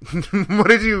mean, what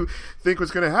did you think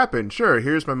was going to happen? Sure,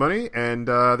 here's my money, and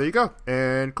there you go.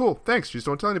 And cool, thanks. Just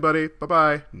don't tell anybody.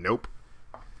 Bye-bye. Nope.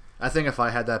 I think if I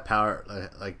had that power,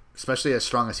 like especially as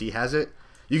strong as he has it,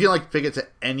 you can like pick it to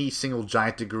any single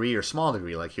giant degree or small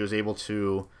degree. Like he was able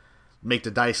to make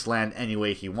the dice land any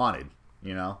way he wanted.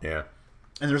 Yeah.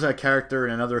 And there's a character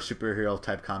in another superhero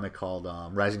type comic called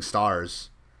Rising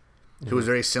Stars, who was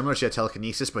very similar. She had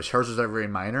telekinesis, but hers was very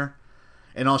minor.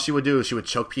 And all she would do is she would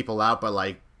choke people out by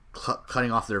like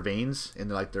cutting off their veins in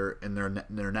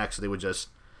their neck, so they would just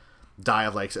die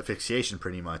of like asphyxiation,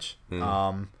 pretty much.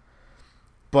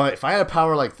 But if I had a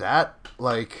power like that,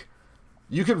 like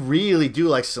you could really do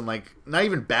like some like not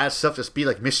even bad stuff, just be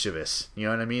like mischievous. You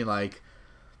know what I mean? Like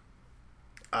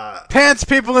Pants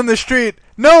people in the street.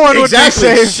 No one exactly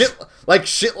would be safe.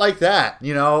 shit like that,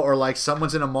 or like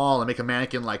someone's in a mall and make a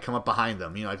mannequin like come up behind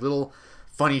them, like little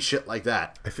funny shit like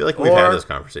that. I feel like we've had this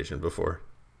conversation before.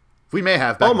 We may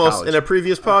have back Almost in in a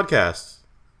previous podcast.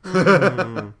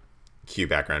 Cue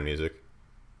background music.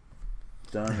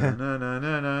 No,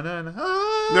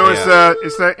 it's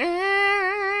that.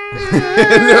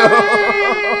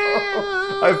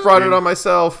 I brought it on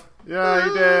myself. Yeah,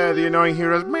 you did. The annoying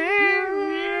heroes.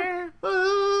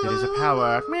 It is a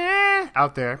power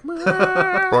out there.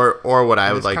 Or what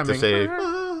I would like to coming. say,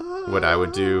 what I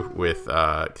would do with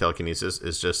telekinesis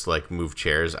is just like move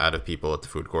chairs out of people at the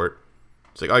food court.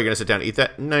 It's like, oh, you're gonna sit down and eat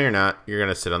that? No, you're not. You're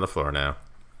gonna sit on the floor now.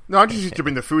 No, I just used to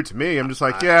bring the food to me. I'm just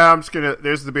like, yeah, I'm just gonna.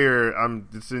 There's the beer.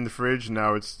 It's in the fridge and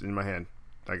now. It's in my hand.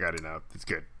 I got it now. It's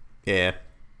good. Yeah,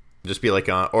 just be like,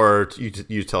 or you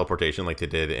use teleportation like they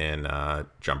did in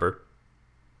Jumper,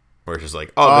 where it's just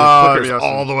like, oh, the clicker's that'd be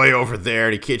awesome. all the way over there,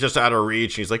 and he can't just out of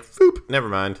reach. And he's like, foop, never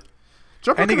mind.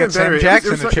 Jumper And you could've got Sam been better. Jackson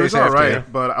it was, to it was chase all after right, you.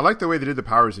 but I like the way they did the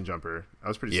powers in Jumper. That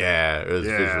was pretty sick. Yeah, it was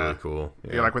Yeah. visually cool.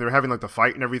 Yeah, like when they were having like the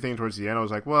fight and everything towards the end, I was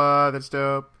like, what? That's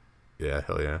dope. Yeah,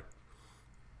 hell yeah.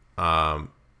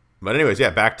 But anyways,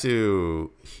 yeah, back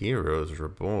to Heroes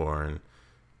Reborn.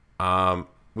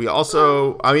 We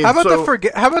also, I mean, How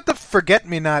about the forget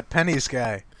me not pennies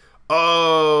guy?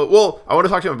 Oh, well, I want to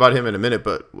talk to him about him in a minute,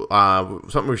 but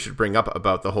something we should bring up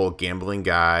about the whole gambling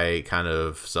guy kind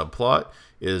of subplot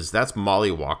is that's Molly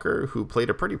Walker, who played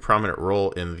a pretty prominent role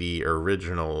in the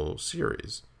original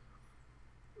series.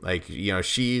 Like,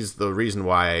 she's the reason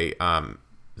why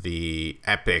the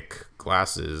epic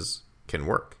glasses can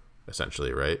work,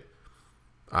 essentially, right?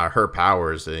 Her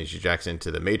powers, and she jacks into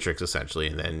the Matrix, essentially,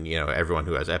 and then, everyone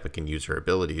who has epic can use her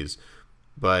abilities.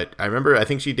 But I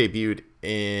think she debuted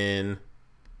in...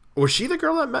 Was she the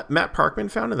girl that Matt Parkman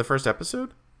found in the first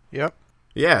episode? Yep.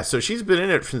 Yeah, so she's been in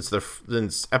it since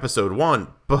episode 1,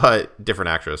 but different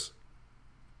actress.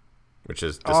 Which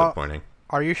is disappointing.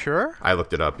 Are you sure? I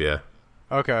looked it up, yeah.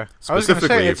 Okay. I was going to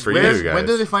Specifically say, for you guys. When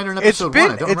did they find her in episode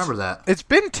 1? I don't remember that. It's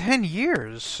been 10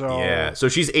 years, so... Yeah, so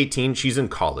she's 18. She's in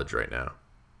college right now.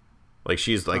 Like,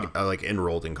 she's, like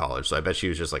enrolled in college. So I bet she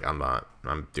was just like, I'm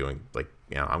doing, like,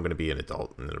 I'm going to be an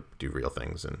adult and do real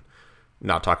things and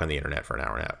not talk on the internet for an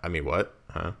hour and a half. I mean, what?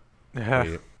 Huh?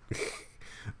 Yeah.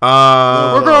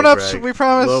 We're We're grown-ups, we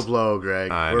promise. Low blow,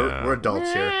 Greg. I know. We're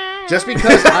adults here. Just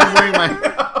because I'm wearing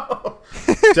my...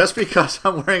 Just because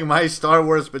I'm wearing my Star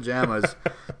Wars pajamas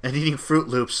and eating Fruit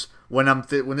Loops when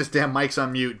when this damn mic's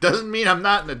on mute doesn't mean I'm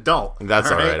not an adult. That's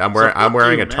all right. I'm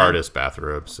wearing a TARDIS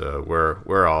bathrobe, so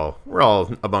we're all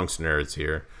amongst nerds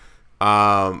here.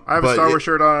 I have a Star Wars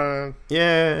shirt on.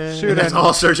 Yeah, and that's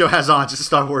all Sergio has on, just a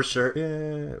Star Wars shirt.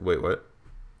 Yeah. Wait, what?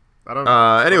 I don't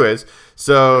know. Anyways,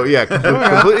 so yeah,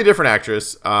 completely different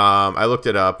actress. I looked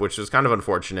it up, which was kind of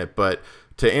unfortunate, but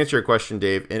to answer your question,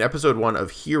 Dave, in episode 1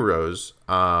 of Heroes,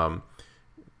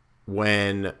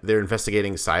 when they're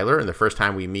investigating Sylar, and the first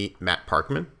time we meet Matt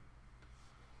Parkman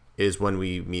is when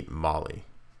we meet Molly.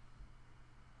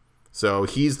 So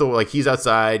he's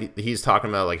outside. He's talking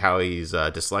about like how he's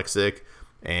dyslexic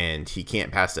and he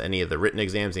can't pass any of the written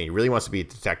exams, and he really wants to be a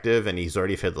detective, and he's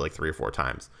already failed like 3 or 4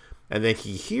 times. And then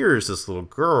he hears this little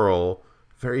girl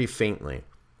very faintly,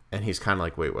 and he's kind of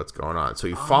like, wait, what's going on? So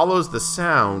he follows the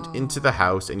sound into the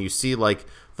house, and you see like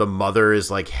the mother is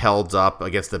like held up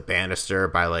against the banister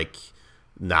by like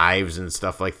knives and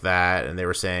stuff like that. And they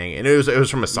were saying, and it was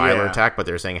from a Sylar attack, but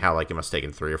they were saying how like it must have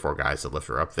taken 3 or 4 guys to lift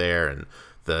her up there, and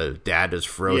the dad is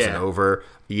frozen over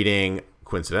eating,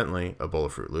 coincidentally, a bowl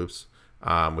of Fruit Loops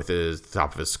with the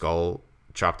top of his skull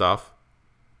chopped off.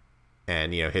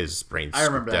 And, you know, his brain's I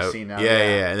remember that out. scene now.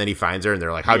 Yeah. And then he finds her, and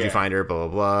they're like, how'd you find her? Blah,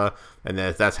 blah, blah. And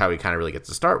then that's how he kind of really gets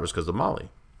to start, was because of Molly.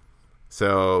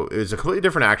 So it was a completely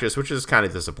different actress, which is kind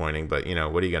of disappointing, but, you know,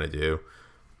 what are you going to do?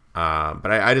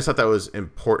 But I just thought that was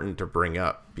important to bring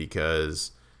up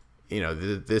because, you know,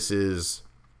 this is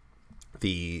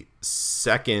the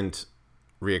second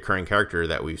reoccurring character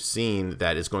that we've seen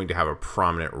that is going to have a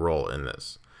prominent role in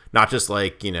this. Not just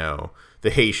like, you know, the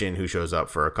Haitian who shows up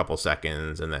for a couple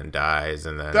seconds and then dies,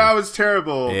 and then that was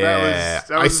terrible. Yeah.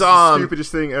 That was I saw the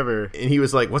stupidest thing ever. And he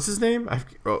was like, "What's his name?"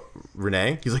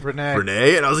 Renee. He's like,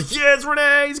 Renee, and I was like, "Yeah, it's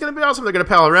Renee. He's gonna be awesome. They're gonna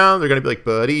pal around. They're gonna be like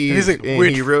buddies." And he's like,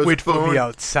 "Wait for me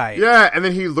outside." Yeah, and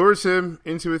then he lures him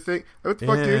into a thing. What the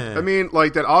fuck, dude? I mean,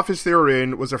 like that office they were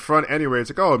in was a front anyway.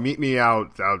 It's like, oh, meet me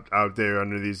out there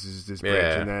under this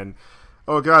bridge, and then.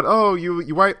 Oh God! Oh,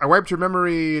 I wiped your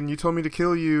memory, and you told me to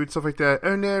kill you and stuff like that.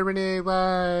 Oh no, Renee,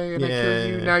 why? And I killed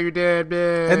you. Now you're dead,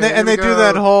 man. And they do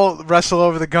that whole wrestle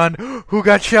over the gun. Who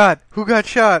got shot? Who got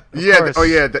shot? Yeah.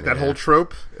 That whole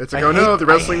trope. It's like, they're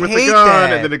wrestling with the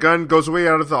gun, and then the gun goes away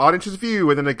out of the audience's view,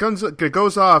 and then it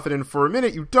goes off, and then for a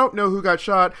minute you don't know who got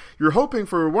shot. You're hoping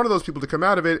for one of those people to come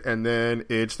out of it, and then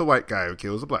it's the white guy who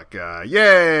kills the black guy.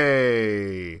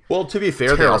 Yay! Well, to be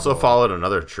fair, they also followed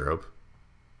another trope.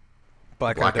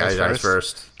 Black guy dies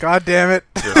first. God damn it!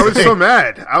 I was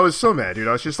so mad, dude.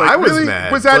 I was just like, I was really?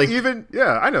 mad. Was that like, even?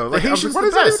 Yeah, I know. Like, Haitian's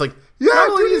the best. Like, not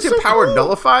only is he a power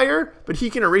nullifier, but he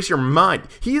can erase your mind.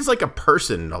 He is like a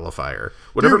person nullifier.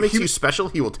 Whatever makes you special,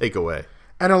 he will take away.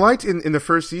 And I liked in the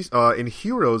first season, in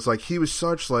Heroes, like he was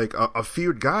such like a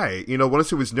feared guy. You know,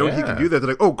 once it was known he could do that,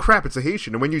 they're like, oh crap, it's a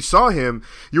Haitian. And when you saw him,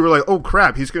 you were like, oh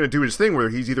crap, he's going to do his thing where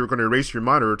he's either going to erase your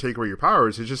mind or take away your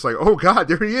powers. It's just like, oh God,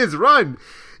 there he is, run.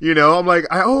 You know, I'm like,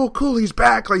 oh cool, he's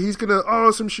back. Like he's going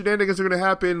to, some shenanigans are going to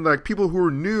happen. Like people who are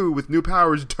new with new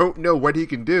powers don't know what he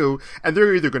can do. And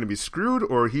they're either going to be screwed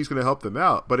or he's going to help them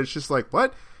out. But it's just like,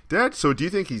 what? Dead? So do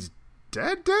you think he's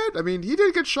dead? I mean, he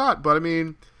did get shot, but I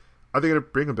mean... Are they going to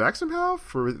bring him back somehow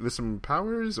with some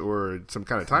powers or some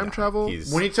kind of time travel?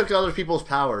 When he took other people's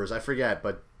powers, I forget,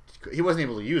 but he wasn't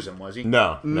able to use them, was he?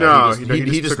 No.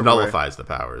 He just nullifies the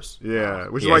powers. Yeah,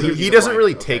 which is why he doesn't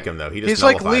really take them though. He's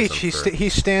like Leech. He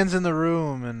stands in the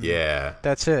room and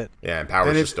that's it. Yeah, and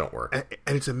powers just don't work.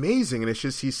 And it's amazing, and it's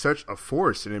just he's such a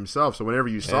force in himself. So whenever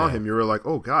you saw him, you were like,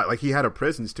 oh God, like he had a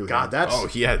presence to him. God,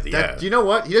 he had. You know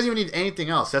what? He doesn't even need anything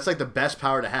else. That's like the best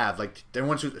power to have. Like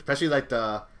especially like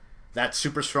that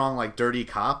super strong, like, dirty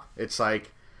cop. It's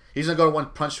like, he's going to go to one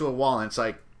punch to a wall, and it's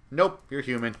like, nope, you're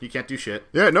human. You can't do shit.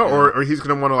 Yeah, no, or he's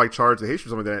going to want to, like, charge the Haitian or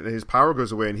something like that, and his power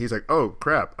goes away, and he's like, oh,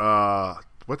 crap,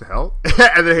 what the hell?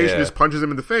 And the Haitian just punches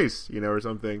him in the face, you know, or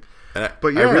something. And I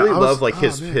really love, like,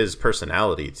 his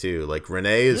personality, too. Like,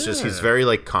 Renee is just, he's very,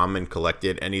 like, calm and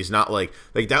collected, and he's not, like,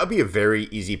 that would be a very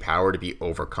easy power to be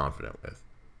overconfident with.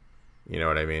 You know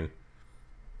what I mean?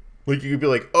 Like, you could be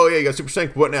like, oh, yeah, you got super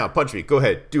strength. What now? Punch me. Go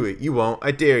ahead. Do it. You won't.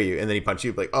 I dare you. And then he punches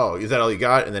you. Like, oh, is that all you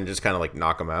got? And then just kind of, like,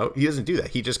 knock him out. He doesn't do that.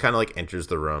 He just kind of, like, enters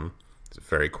the room. It's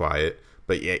very quiet.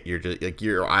 But yet you're just, like,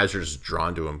 your eyes are just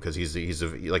drawn to him because he's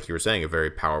like you were saying, a very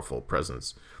powerful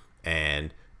presence.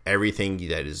 And everything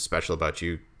that is special about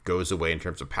you goes away in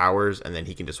terms of powers. And then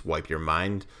he can just wipe your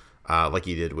mind like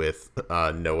he did with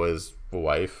Noah's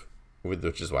wife.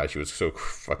 which is why she was so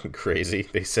fucking crazy.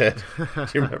 They said, do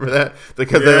you remember that?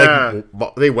 Because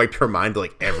they wiped her mind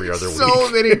like every other week. So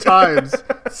many times.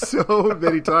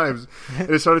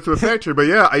 And it started to affect her. But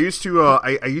yeah, I used to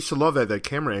love that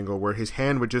camera angle where his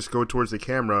hand would just go towards the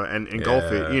camera and engulf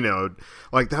it. You know,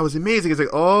 like that was amazing. It's like,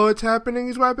 oh, it's happening.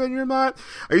 He's wiping your mind.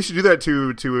 I used to do that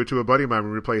to a buddy of mine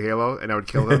when we play Halo, and I would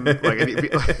kill him. Like, and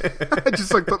I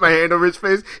just like put my hand over his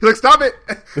face. He's like, stop it!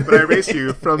 But I erase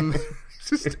you from.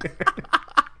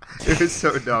 It was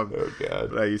so dumb. Oh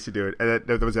god! But I used to do it, and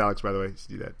that was Alex, by the way. Used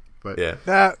to do that. But yeah,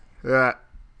 yeah.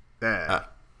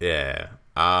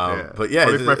 But yeah,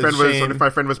 what if my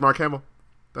friend was Mark Hamill?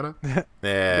 Dunno. Yeah.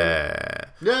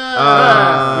 We did it.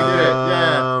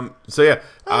 Yeah. So yeah.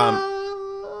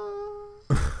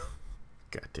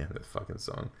 God damn that fucking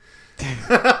song.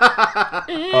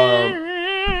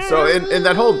 So in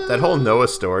that whole Noah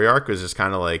story arc was just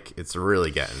kind of like, it's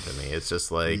really getting to me. It's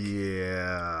just like,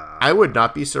 yeah, I would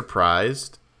not be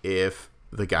surprised if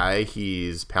the guy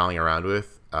he's palling around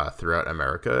with throughout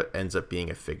America ends up being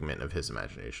a figment of his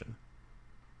imagination.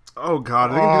 Oh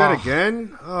god, are they gonna do that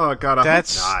again? Oh god, I hope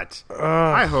not.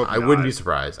 I hope not. I wouldn't be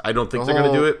surprised. I don't think they're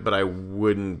gonna do it, but I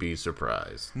wouldn't be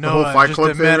surprised. No, Fight just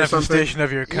Club a thing or manifestation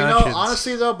of your conscience. You know,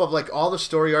 honestly though, but like all the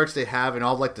story arcs they have and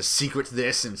all like the secret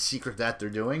this and secret that they're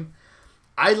doing,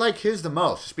 I like his the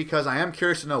most, just because I am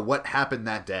curious to know what happened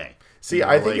that day. See,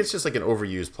 I think it's just like an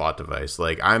overused plot device.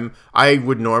 Like I think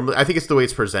it's the way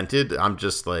it's presented. I'm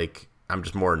just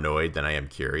more annoyed than I am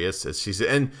curious.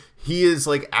 And he is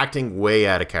like acting way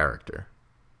out of character.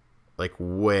 Like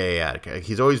way out of character.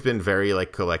 He's always been very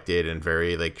like collected and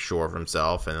very like sure of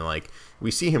himself, and like we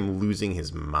see him losing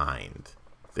his mind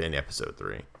in episode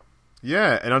 3.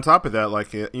 Yeah, and on top of that,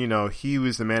 like, you know, he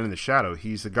was the man in the shadow.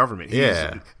 He's the government. He's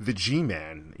the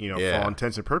G-man, you know, for all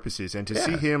intents and purposes. And to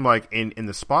see him, like, in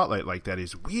the spotlight like that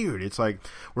is weird. It's like,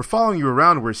 we're following you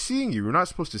around. We're seeing you. We're not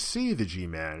supposed to see the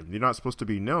G-man. You're not supposed to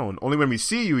be known. Only when we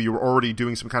see you, you're already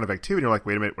doing some kind of activity. You're like,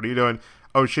 wait a minute, what are you doing?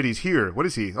 Oh, shit, he's here. What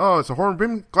is he? Oh, it's a horn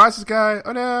rim glasses guy.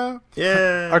 Oh, no.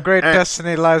 Yeah. Our great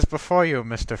destiny lies before you,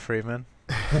 Mr. Freeman.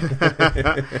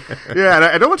 Yeah, and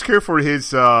I don't much care for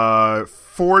his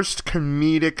forced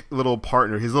comedic little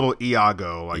partner, his little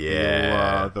Iago, like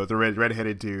the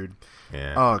redheaded dude.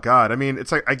 Yeah. Oh god, I mean,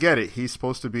 it's like, I get it. He's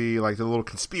supposed to be like the little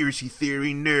conspiracy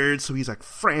theory nerd, so he's like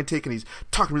frantic and he's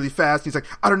talking really fast. And he's like,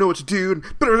 I don't know what to do. And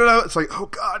it's like, oh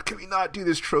god, can we not do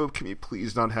this trope? Can we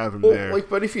please not have him there? Like,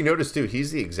 but if you notice too,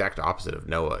 he's the exact opposite of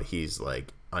Noah. He's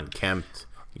like unkempt.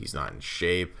 He's not in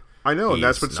shape. I know, and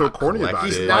that's what's so corny about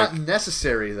it. He's not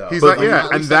necessary though. He's not, yeah,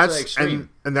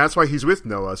 and that's why he's with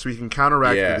Noah, so he can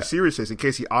counteract the seriousness. In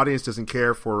case the audience doesn't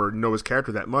care for Noah's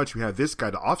character that much, we have this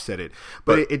guy to offset it.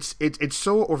 But it's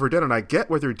so overdone, and I get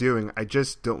what they're doing. I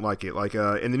just don't like it. Like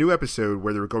in the new episode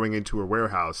where they were going into a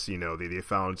warehouse, you know, they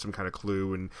found some kind of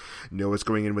clue, and Noah's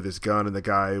going in with his gun, and the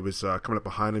guy was coming up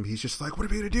behind him. He's just like, "What are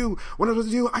we gonna do? What am I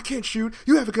supposed to do? I can't shoot.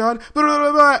 You have a gun." Blah, blah,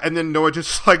 blah, blah. And then Noah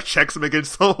just like checks him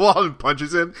against the wall and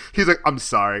punches him. He's like, "I'm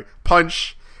sorry."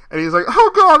 Punch. And he's like,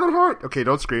 "Oh god, that hurt." Okay,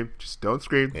 don't scream. Just don't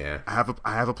scream. Yeah. I have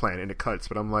a plan, and it cuts.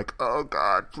 But I'm like, oh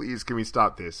god, please, can we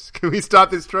stop this? Can we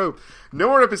stop this trope? No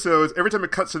more episodes. Every time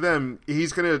it cuts to them,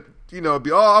 he's gonna, you know,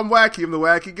 be, "Oh, I'm wacky. I'm the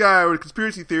wacky guy with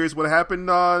conspiracy theories. What happened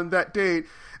on that date?"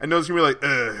 And Noah's gonna be like,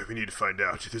 "We need to find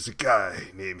out. There's a guy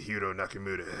named Hiro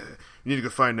Nakamura. You need to go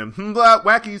find him." Blah,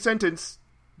 wacky sentence.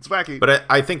 It's wacky. But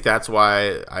I think that's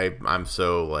why I'm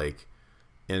so like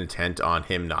intent on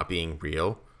him not being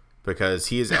real. Because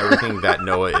he is everything that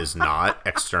Noah is not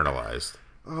externalized.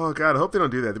 Oh god, I hope they don't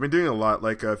do that. They've been doing a lot.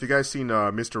 Like, if you guys seen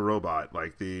Mr. Robot,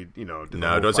 like No,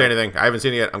 don't say anything. I haven't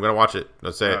seen it yet. I'm gonna watch it.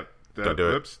 Don't say it. Don't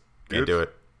do it. Can't do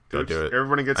it. Don't do it.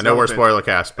 Everyone gets. I know we're spoiler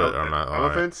cast, but I'm not.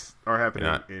 Elephants are happening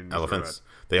in Mr. elephants.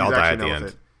 Robot. They all die at the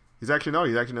end. He's actually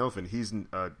an elephant. He's an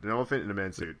elephant in a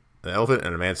man suit. An elephant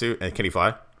in a man suit, and can he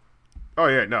fly? Oh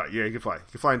yeah, no, yeah, he can fly.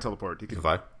 He can fly and teleport. He can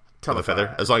fly. With a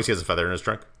feather, as long as he has a feather in his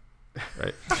trunk.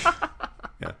 Right.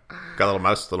 Yeah. Got a little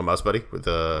mouse buddy with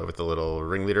the little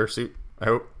ringleader suit, I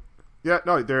hope. Yeah,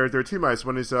 no, there are two mice.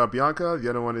 One is Bianca, the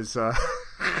other one is Yep.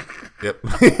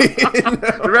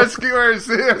 The Rescuers.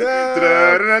 The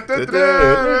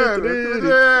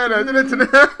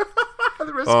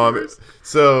Rescuers.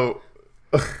 So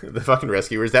the fucking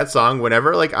Rescuers, that song,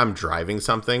 whenever like I'm driving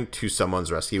something to someone's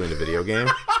rescue in a video game,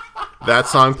 that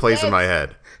song plays in my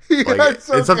head. Like,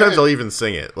 so and sometimes I'll even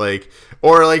sing it, like,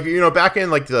 or like, you know, back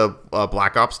in like the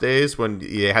Black Ops days when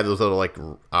you had those little like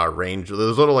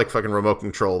those little like fucking remote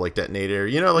control like detonator,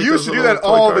 you know, like you used to do that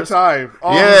all the time.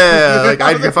 Yeah, like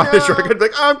I'd get find a shortcut,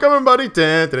 like, "I'm coming, buddy,"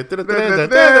 and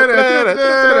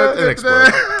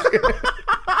explode.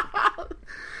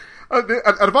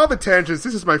 Out of all the tangents,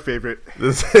 this is my favorite.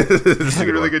 This is a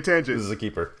really good tangent. This is a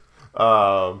keeper.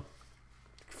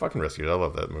 Fucking Rescuers. I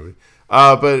love that movie.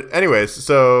 But anyways,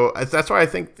 so that's why I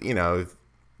think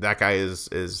that guy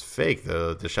is fake.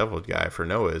 The disheveled guy for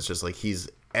Noah is just like he's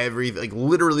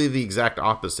literally the exact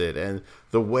opposite. And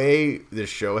the way this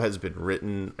show has been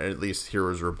written, at least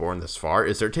Heroes Reborn this far,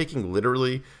 is they're taking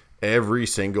literally every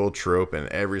single trope and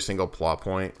every single plot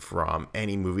point from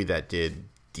any movie that did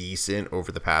decent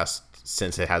over the past,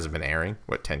 since it hasn't been airing,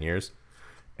 10 years,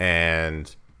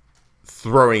 and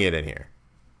throwing it in here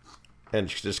and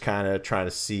just kind of trying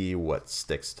to see what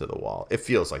sticks to the wall. It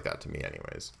feels like that to me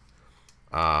anyways.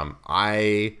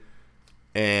 I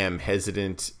am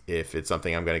hesitant if it's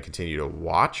something I'm going to continue to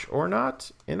watch or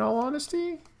not, in all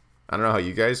honesty. I don't know how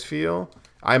you guys feel.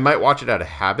 I might watch it out of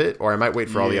habit, or I might wait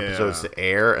for all the episodes to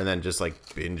air and then just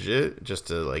binge it just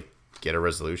to get a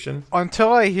resolution.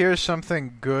 Until I hear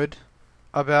something good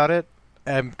about it,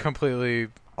 I'm completely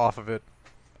off of it.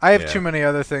 I have too many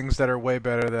other things that are way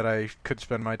better that I could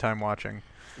spend my time watching.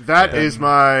 That is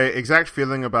my exact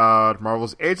feeling about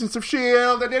Marvel's Agents of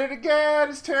S.H.I.E.L.D. I did it again.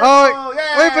 It's terrible. Oh,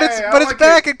 wait, but it's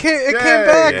back. It came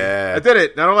back. Yeah. I did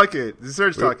it. I don't like it. This is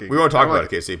Serge talking. We won't talk about it,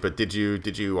 Casey, but did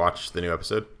you watch the new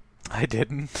episode? I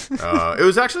didn't. It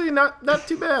was actually not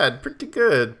too bad. Pretty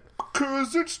good.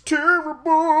 'Cause it's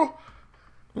terrible.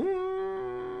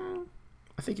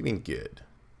 I think you mean good.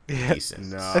 Yeah.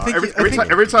 Decent. No. I think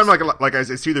every time I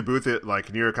see the booth at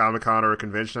near a Comic-Con or a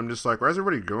convention, I'm just like, where's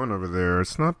everybody going over there?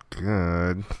 It's not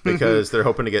good. Because they're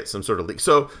hoping to get some sort of leak.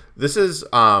 So this is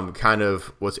kind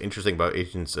of what's interesting about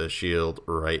Agents of S.H.I.E.L.D.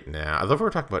 right now. I love how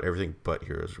we're talking about everything but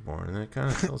Heroes Reborn, and that kind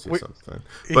of tells you something.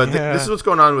 But this is what's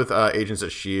going on with Agents of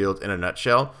S.H.I.E.L.D. in a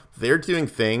nutshell. They're doing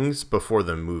things before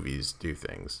the movies do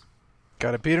things.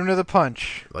 Gotta beat him to the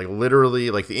punch. Literally,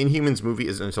 the Inhumans movie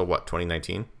isn't until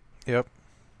 2019? Yep.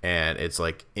 And it's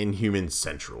Inhuman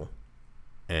Central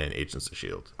and Agents of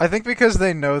S.H.I.E.L.D. I think because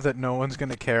they know that no one's going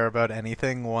to care about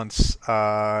anything once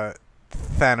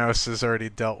Thanos is already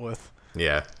dealt with.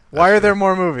 Yeah. Why are there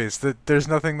more movies? There's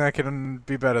nothing that can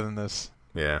be better than this.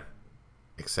 Yeah.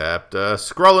 Except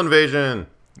Skrull Invasion.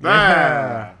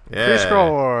 Yeah. Yeah. Free Skrull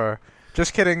War.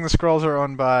 Just kidding. The Skrulls are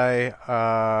owned by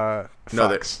Fox.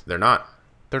 No, they're not.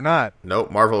 They're not.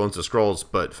 Nope. Marvel owns the Skrulls,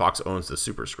 but Fox owns the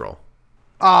Super Skrull.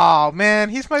 Oh, man.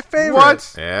 He's my favorite.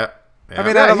 What? Yeah. I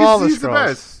mean, out of all the he's Skrulls. the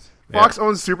best. Fox Yeah.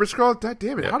 owns Super Skrull? God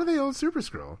damn it. Yeah. How do they own Super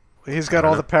Skrull? He's got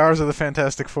all the powers of the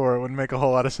Fantastic Four. It wouldn't make a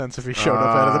whole lot of sense if he showed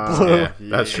up out of the blue. Yeah,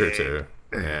 that's true too.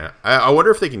 Yeah, I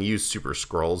wonder if they can use Super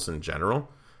Skrulls in general,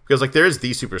 because there is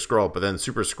the Super Skrull, but then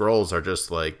Super Skrulls are just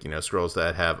Skrulls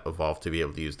that have evolved to be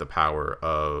able to use the power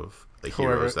of the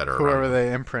heroes that are whoever around.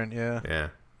 they imprint. Yeah. Yeah.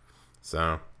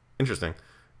 So interesting.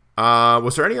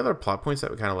 Was there any other plot points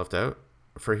that we kind of left out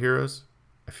for Heroes?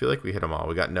 I feel like we hit them all.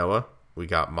 We got Noah. We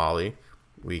got Molly.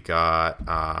 We got...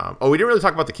 we didn't really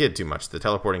talk about the kid too much. The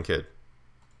teleporting kid.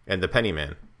 And the Penny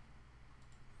Man.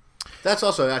 That's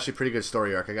also actually a pretty good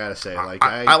story arc, I gotta say. I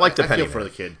like the I Penny feel for Man.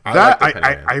 the kid.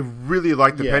 I really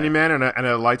like the Yeah. Penny Man, and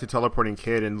I like the teleporting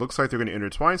kid, and it looks like they're going to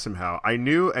intertwine somehow. I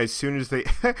knew as soon as they...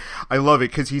 I love it,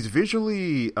 because he's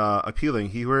visually appealing.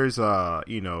 He wears, he's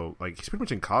pretty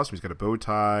much in costume. He's got a bow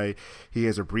tie, he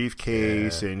has a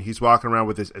briefcase, and he's walking around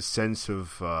with a sense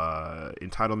of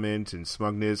entitlement and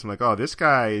smugness. I'm like, oh, this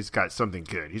guy's got something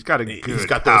good. He's got He's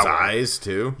got those power. eyes,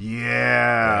 too.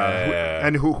 Yeah.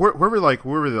 And whoever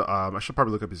the I should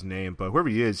probably look up his name, but whoever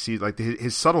he is,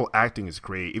 his subtle acting is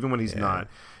great, even when he's not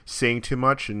saying too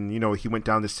much. And he went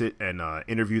down to sit and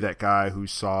interview that guy who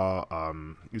saw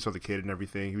the kid and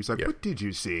everything. He was like, "What did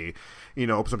you see?"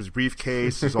 Opens up his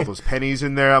briefcase. There's all those pennies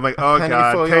in there. I'm like, "Oh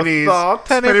God, pennies!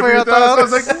 Penny for your thoughts." I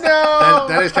was like, "No."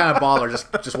 That is kind of baller,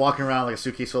 just walking around like a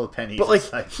suitcase full of pennies.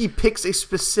 But, It's he picks a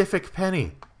specific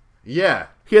penny. yeah.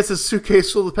 He has a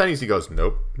suitcase full of pennies. He goes,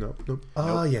 nope.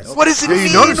 Oh, yes. What does it Yeah, mean?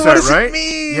 you noticed What that, does right? it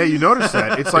mean? Yeah, you noticed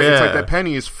that. It's like that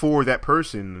penny is for that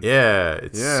person. Yeah,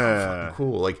 it's so fucking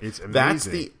cool. It's that's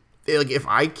amazing. if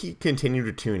I continue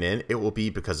to tune in, it will be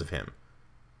because of him.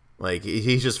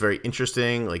 He's just very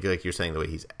interesting. Like you're saying, the way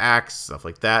he acts, stuff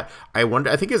like that. I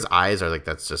think his eyes are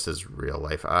that's just his real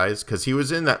life eyes, because he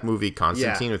was in that movie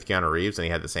Constantine with Keanu Reeves, and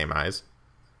he had the same eyes.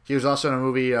 He was also in a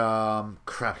movie, I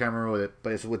can't remember what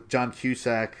but it's with John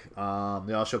Cusack.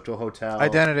 They all show up to a hotel.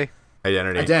 Identity.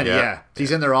 Yeah. He's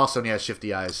in there also, and he has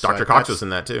shifty eyes. Dr. Cox was in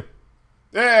that too.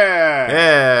 Yeah.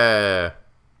 Yeah.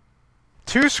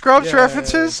 2 Scrubs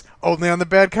references only on the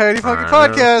Bad Coyote Funky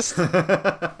podcast.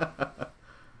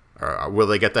 Will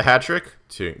they get the hat trick?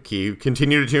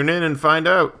 Continue to tune in and find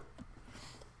out.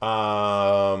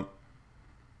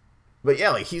 but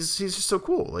yeah, like he's just so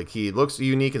cool. Like he looks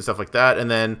unique and stuff like that. And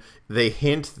then they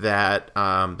hint that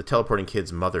the teleporting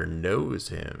kid's mother knows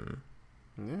him,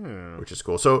 which is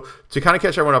cool. So to kind of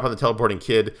catch everyone up on the teleporting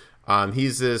kid,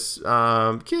 he's this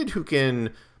kid who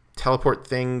can teleport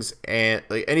things, and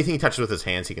like anything he touches with his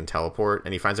hands, he can teleport.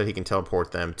 And he finds out he can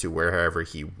teleport them to wherever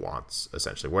he wants,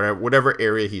 essentially, whatever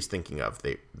area he's thinking of,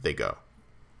 they go.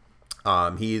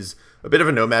 He's a bit of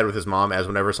a nomad with his mom, as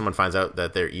whenever someone finds out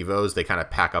that they're Evos, they kind of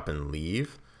pack up and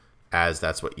leave, as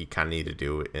that's what you kind of need to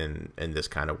do in this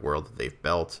kind of world that they've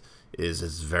built. Is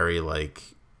very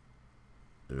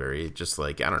just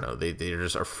like, I don't know, they're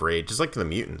just afraid, just like the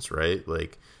mutants, right?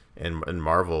 Like in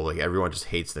Marvel, like everyone just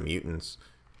hates the mutants,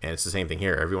 and it's the same thing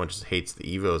here. Everyone just hates the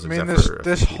Evos. I mean, except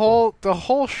the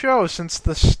whole show since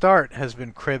the start has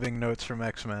been cribbing notes from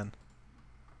X-Men.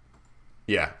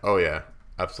 Yeah. Oh yeah.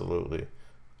 Absolutely.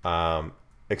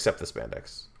 Except the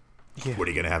spandex. Yeah. What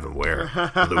are you gonna have him wear?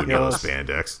 Blue and yellow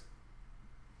spandex.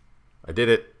 I did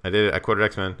it. I quoted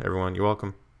X-Men. Everyone, you're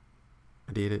welcome.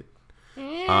 I did it.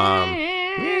 I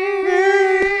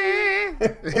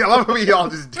love how we all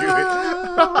just do it.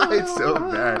 It's so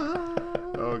bad.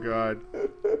 Oh god.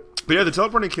 But yeah, the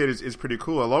teleporting kid is pretty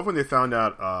cool. I love when they found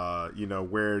out,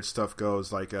 where stuff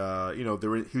goes. Like, he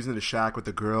was in the shack with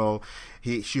the girl.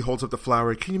 She holds up the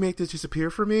flower. Can you make this disappear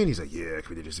for me? And he's like, yeah,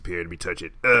 can we disappear? Let me touch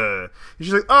it. And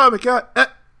she's like, oh my god,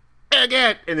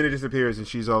 again. And then it disappears, and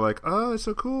she's all like, oh, that's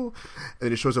so cool. And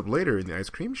then it shows up later in the ice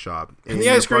cream shop. In the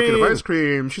ice cream. Bucket of ice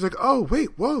cream. She's like, oh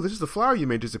wait, whoa, this is the flower you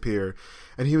made disappear.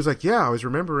 And he was like, yeah, I was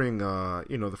remembering,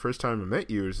 the first time I met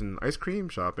you, it was in an ice cream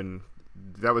shop, and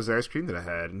that was the ice cream that I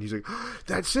had. And he's like, oh,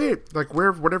 that's it. Like,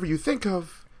 whatever you think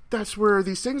of, that's where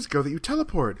these things go that you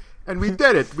teleport. And we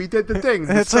did it. We did the thing.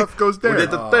 The stuff goes there. We did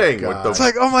the thing. It's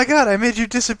like, oh my god, I made you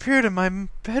disappear to my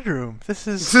bedroom. This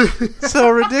is so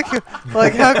ridiculous.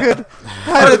 Like, how did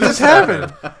this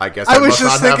happen? I guess I was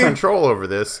just thinking, have control over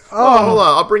this. Oh, hold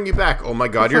on, I'll bring you back. Oh my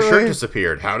god, your shirt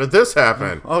disappeared. How did this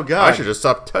happen? Oh god, I should just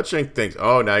stop touching things.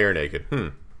 Oh, now you're naked.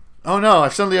 Oh no,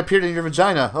 I've suddenly appeared in your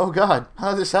vagina. Oh god, how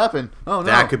did this happen? Oh no.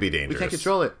 That could be dangerous. We can't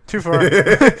control it. Too far.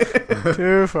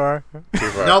 Too far.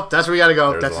 Nope, that's where we gotta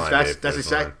go.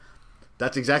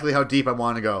 That's exactly how deep I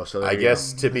want to go. So I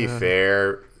guess to be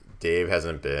fair, Dave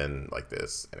hasn't been like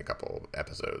this in a couple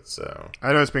episodes, so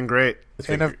I know it's been great.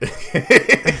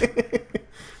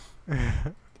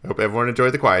 Hope everyone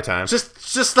enjoyed the quiet time.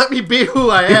 Just let me be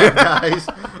who I am, guys.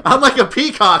 I'm like a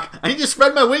peacock. I need to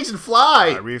spread my wings and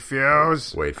fly. I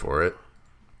refuse. Wait for it.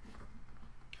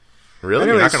 Really?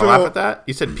 Anyway, you're not going to laugh at that?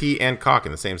 You said pea and cock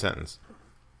in the same sentence.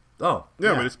 Oh.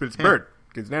 Yeah, but it's bird.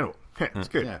 It's an animal. It's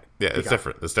good. Yeah, it's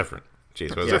different. It's different. Jeez,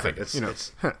 what was I thinking?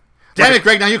 Damn it,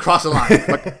 Greg, now you cross the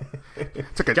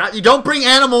line. You don't bring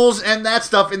animals and that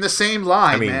stuff in the same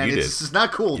line, man. This is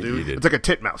not cool, dude. It's like a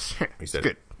titmouse. It's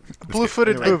good.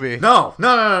 Blue-footed booby. No.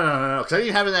 Because I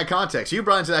didn't have it in that context. You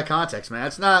brought it into that context, man.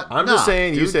 It's not. I'm just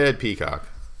saying, dude. You said peacock.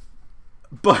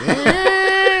 But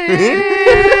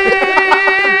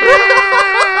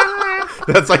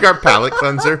that's like our palate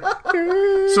cleanser.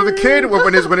 So the kid,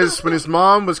 when his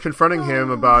mom was confronting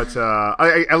him about,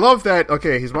 I love that.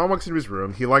 Okay, his mom walks into his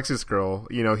room. He likes this girl.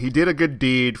 He did a good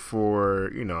deed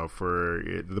for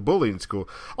the bully in school.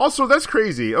 Also, that's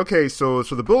crazy. Okay, so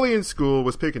the bully in school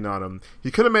was picking on him.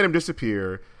 He could have made him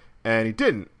disappear, and he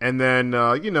didn't. And then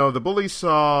the bully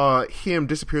saw him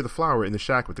disappear the flower in the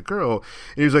shack with the girl,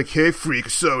 and he was like, "Hey, freak, I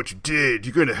saw what you did.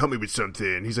 You're gonna help me with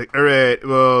something." He's like, "All right,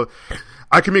 well,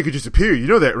 I can make you disappear. You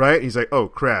know that, right?" And he's like, "Oh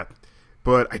crap.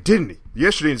 But I didn't.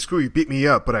 Yesterday in school, you beat me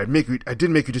up, but I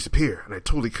didn't make you disappear, and I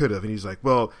totally could have." And he's like,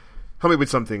 "Well, help me with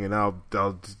something, and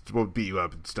we'll beat you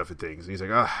up and stuff and things." And he's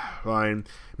like, fine.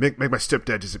 Make my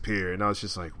stepdad disappear." And I was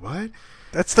just like, "What?"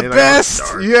 That's the best.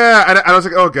 Yeah, and I was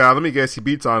like, "Oh god, let me guess." He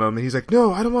beats on him, and he's like,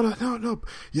 "No, I don't want to. No.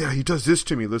 Yeah, he does this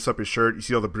to me." Lifts up his shirt. You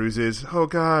see all the bruises. Oh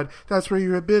god, that's where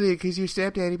you're a Billy because your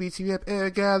stepdaddy beats you up. Oh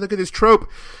god, look at this trope.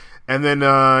 And then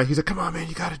he's like, "Come on, man,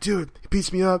 you gotta do it." He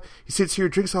beats me up. He sits here,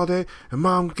 drinks all day, and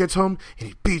mom gets home, and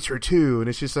he beats her too. And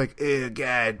it's just like,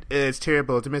 God, it's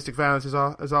terrible. Domestic violence is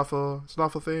awful. It's an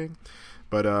awful thing.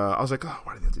 But I was like, oh,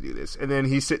 why do they have to do this? And then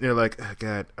he's sitting there like, oh,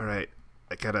 God, all right,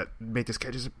 I gotta make this guy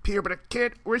disappear, but I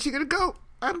can't. Where's he gonna go?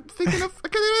 I'm thinking of,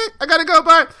 I gotta go,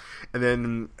 but. And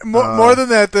then more than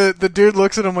that, the dude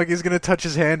looks at him like he's gonna touch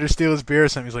his hand or steal his beer or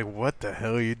something. He's like, "What the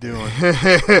hell are you doing?"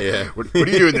 Yeah. What are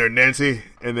you doing there, Nancy?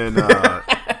 And then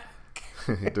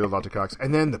he did a lot of cocks.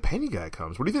 And then the penny guy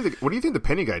comes. What do you think the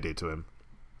penny guy did to him?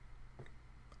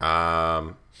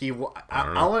 I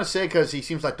want to say because he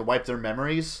seems like to wipe their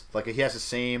memories. Like he has the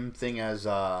same thing as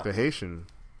the Haitian.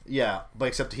 Yeah, but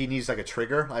except he needs like a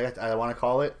trigger. I want to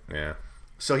call it. Yeah.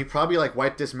 So he probably like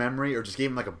wiped this memory or just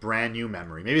gave him like a brand new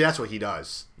memory. Maybe that's what he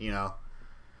does, you know?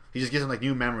 He just gives him like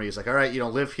new memories. Like, all right, you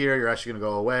don't live here. You're actually going to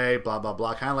go away, blah, blah,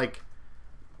 blah. Kind of like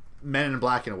Men in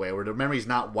Black in a way, where the memory's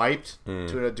not wiped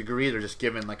to a degree. They're just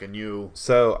given like a new...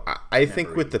 So I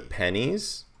think with the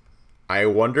pennies, I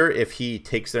wonder if he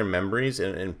takes their memories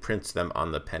and imprints them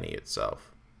on the penny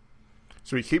itself.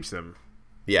 So he keeps them.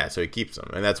 Yeah, so he keeps them.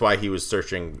 And that's why he was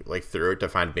searching like through it to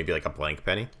find maybe like a blank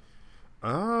penny.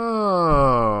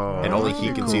 Oh. And only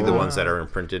he can see the ones that are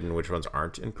imprinted and which ones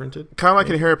aren't imprinted. Kind of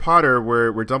like in Harry Potter,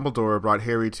 where Dumbledore brought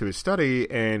Harry to his study,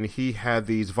 and he had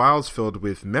these vials filled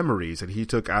with memories that he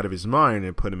took out of his mind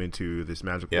and put them into this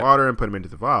magical water and put them into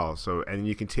the vial. So, and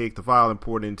you can take the vial and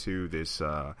pour it into this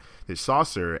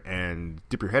saucer and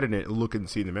dip your head in it and look and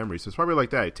see the memory. So it's probably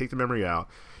like that. You take the memory out.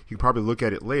 You can probably look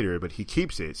at it later, but he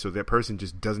keeps it, so that person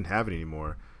just doesn't have it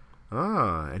anymore.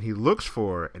 And he looks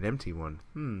for an empty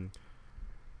one.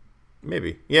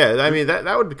 Maybe. Yeah, I mean,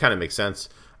 that would kind of make sense.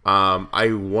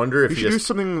 I wonder if he should do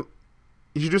something...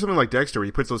 You should do something like Dexter, where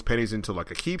he puts those pennies into like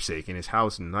a keepsake in his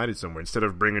house and hide it somewhere, instead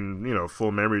of bringing,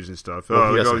 full memories and stuff.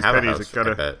 Well, he doesn't have a house.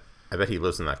 I bet he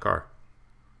lives in that car.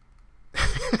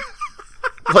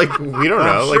 Like, we don't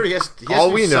know. Sure, like, he has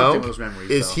all we know those memories,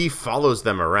 is he follows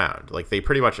them around. Like, they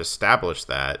pretty much established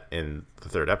that in the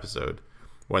third episode,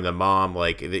 when the mom,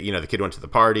 the kid went to the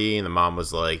party, and the mom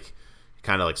was like,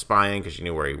 kind of like spying because she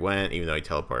knew where he went, even though he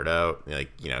teleported out.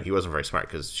 Like, he wasn't very smart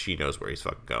because she knows where he's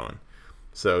fucking going.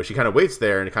 So she kind of waits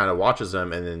there and kind of watches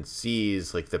him, and then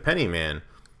sees like the penny man,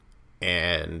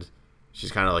 and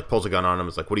she's kind of like pulls a gun on him.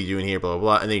 It's like, what are you doing here? Blah blah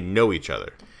blah. And they know each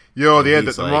other. Yo, the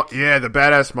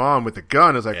badass mom with the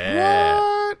gun is like,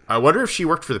 what? I wonder if she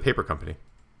worked for the paper company.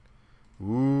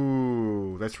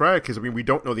 Ooh, that's right. Because we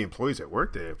don't know the employees that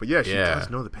work there, but she does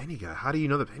know the penny guy. How do you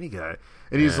know the penny guy?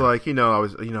 And he's like, I'm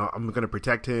going to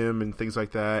protect him and things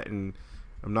like that, and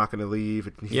I'm not going to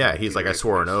leave. He's like, I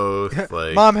swore an oath.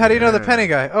 Like, Mom, how do you know the penny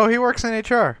guy? Oh, he works in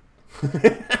HR.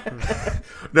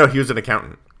 No, he was an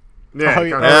accountant.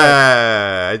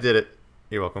 Yeah, I did it.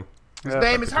 You're welcome. His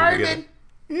name is Harmon.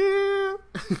 Yeah.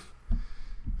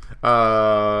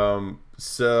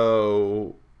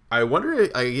 So I wonder.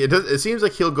 It seems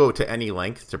like he'll go to any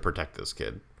length to protect this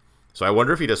kid. So I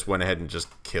wonder if he just went ahead and just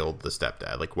killed the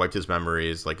stepdad, like wiped his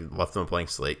memories, like left him a blank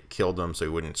slate, killed him so he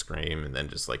wouldn't scream, and then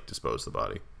just like disposed the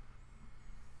body.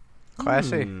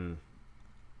 Classy. I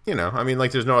mean,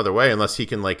 like, there's no other way unless he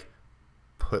can like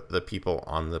put the people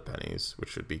on the pennies,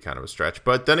 which would be kind of a stretch.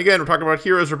 But then again, we're talking about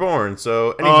Heroes Reborn,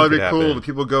 so anything it'd be could cool. happen. The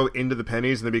people go into the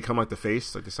pennies and they become like the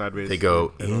face, like the sideways. They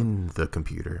go in the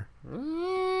computer.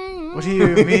 What do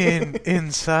you mean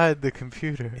inside the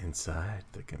computer? Inside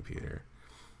the computer.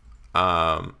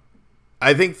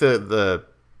 I think the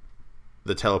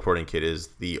teleporting kid is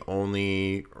the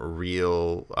only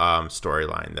real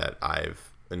storyline that I've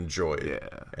enjoyed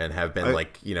and have been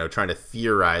trying to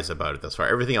theorize about it thus far.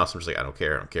 Everything else I'm just like, I don't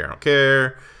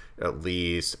care. At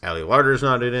least Ali Larter's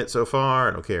not in it so far.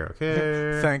 I don't care.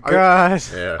 Thank God.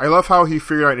 I love how he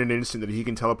figured out in an instant that he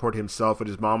can teleport himself, and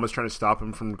his mom was trying to stop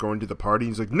him from going to the party.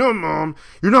 He's like, "No, Mom,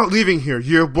 you're not leaving here.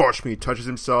 You watch me." He touches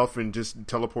himself and just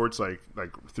teleports like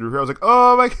through her. I was like,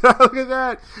 "Oh my God, look at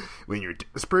that!" When you're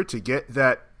desperate to get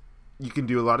that, you can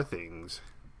do a lot of things.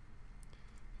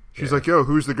 She's like, "Yo,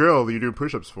 who's the girl that you're doing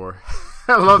push-ups for?"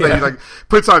 I love that. He like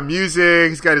puts on music.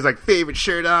 He's got his like favorite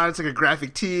shirt on. It's like a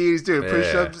graphic tee. He's doing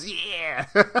push-ups. Yeah.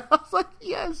 I was like,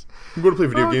 yes. I'm going to play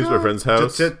video games at my friend's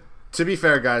house. To be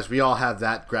fair, guys, we all have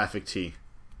that graphic tee.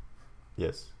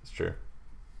 Yes, it's true.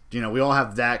 We all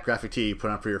have that graphic tee you put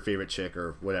on for your favorite chick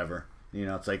or whatever.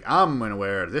 It's like, I'm going to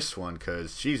wear this one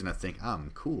because she's going to think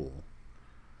I'm cool.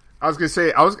 I was gonna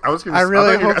say, I thought you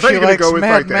were gonna go with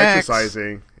Mad like the Max.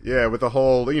 exercising, with the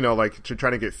whole, like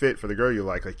trying to get fit for the girl you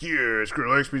like, yes,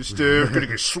 girl likes me stiff, gonna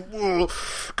get swole,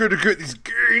 gonna get these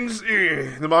gains.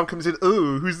 And the mom comes in,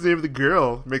 oh, who's the name of the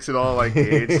girl? Makes it all like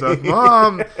gay and stuff.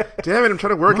 Mom, damn it, I'm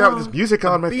trying to work out with this music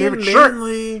on, my favorite shirt,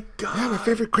 my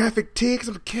favorite graphic tee, because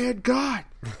I'm a kid. God.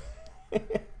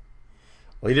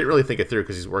 Well, he didn't really think it through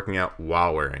because he's working out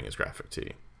while wearing his graphic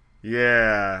tee.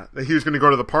 Yeah, he was going to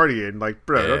go to the party and like,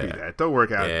 bro, don't do that. Don't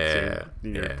work out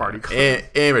in your party clothes.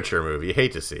 Amateur movie. You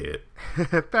hate to see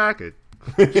it. Back it.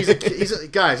 He's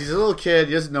a little kid.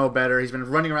 He doesn't know better. He's been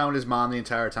running around with his mom the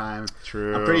entire time.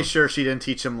 True. I'm pretty sure she didn't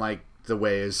teach him like the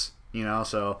ways.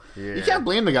 So you can't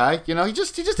blame the guy. He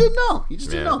just didn't know. He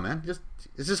just didn't know, man.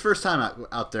 It's his first time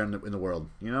out there in the world.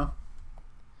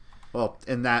 Well,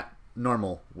 in that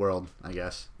normal world, I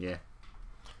guess. Yeah.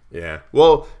 Yeah.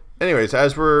 Well, anyways,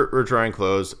 as we're drawing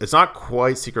close, it's not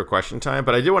quite secret question time,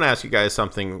 but I did want to ask you guys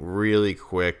something really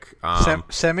quick.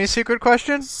 Semi-secret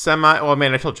question? Well,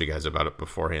 man, I told you guys about it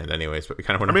beforehand, anyways. But we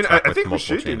kind of want to. I think we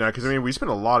should do that because we spent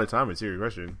a lot of time with secret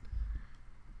question.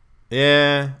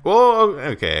 Yeah. Well,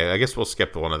 okay. I guess we'll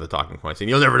skip one of the talking points, and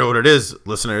you'll never know what it is,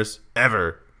 listeners,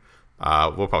 ever.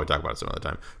 We'll probably talk about it some other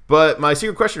time. But my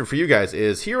secret question for you guys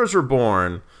is: Heroes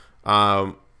Reborn.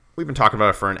 We've been talking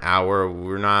about it for an hour.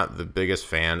 We're not the biggest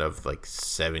fan of like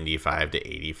 75 to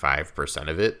 85%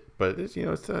 of it, but it's,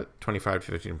 it's that 25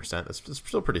 to 15%. That's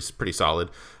still pretty solid.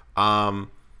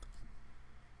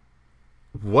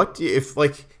 What do you,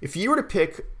 if you were to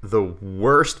pick the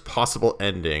worst possible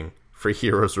ending for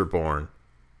Heroes Reborn,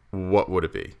 what would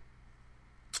it be?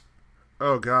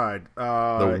 Oh God,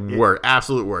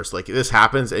 absolute worst. Like this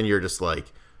happens, and you're just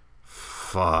like,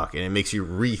 fuck, and it makes you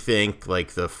rethink like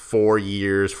the 4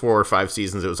 or 5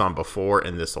 seasons it was on before,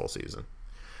 and this whole season.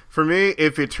 For me,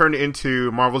 if it turned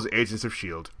into Marvel's Agents of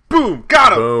S.H.I.E.L.D. Boom!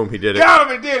 Got him! Boom! He did it! Got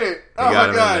him and did it! Oh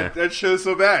my God, that show's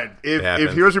so bad.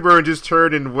 If Heroes Reborn just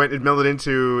turned and melded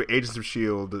into Agents of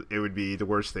S.H.I.E.L.D., it would be the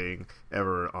worst thing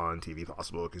ever on TV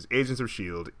possible, because Agents of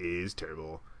S.H.I.E.L.D. is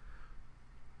terrible.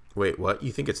 Wait, what?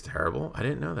 You think it's terrible? I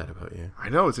didn't know that about you. I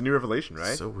know, it's a new revelation,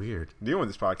 right? So weird. New on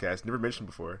this podcast, never mentioned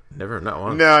before. Never, not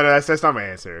once. No, that's not my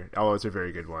answer. Although it's a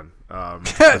very good one.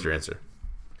 What's your answer?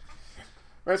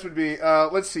 My answer would be,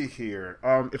 let's see here.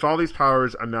 If all these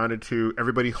powers amounted to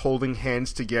everybody holding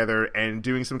hands together and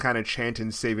doing some kind of chant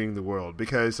and saving the world.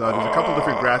 Because there's a couple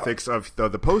different graphics of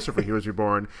the poster for Heroes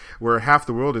Reborn where half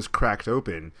the world is cracked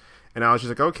open. And I was just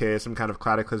like, okay, some kind of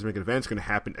cataclysmic event's going to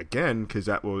happen again, because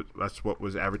that's what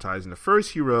was advertised in the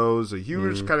first Heroes. A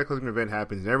huge cataclysmic event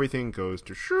happens, and everything goes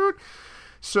to shoot.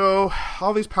 So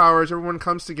all these powers, everyone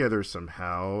comes together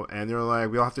somehow, and they're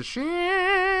like, we all have to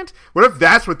chant. What if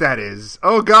that's what that is?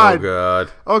 Oh God! Oh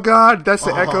God! Oh God! That's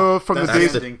the echo from the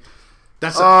days.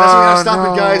 That's we gotta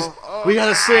stop it, guys. We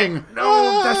gotta sing.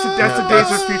 No, that's the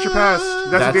Days of Future Past.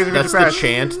 That's the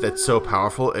chant that's so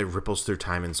powerful it ripples through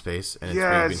time and space, and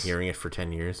we've been hearing it for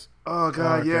 10 years. Oh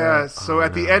God, yeah. So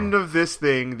at the end of this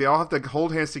thing, they all have to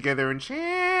hold hands together and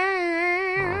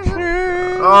chant.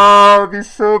 Oh, it'd be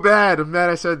so bad. I'm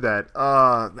mad I said that.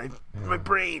 My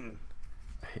brain.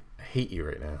 I hate you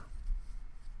right now.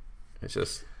 It's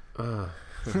just.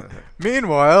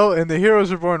 Meanwhile, in the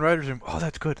Heroes Reborn writers' room,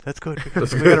 that's good. We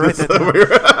gotta write that down. We're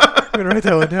gonna write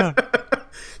that one down.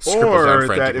 Or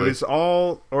that it was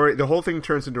all, or the whole thing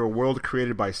turns into a world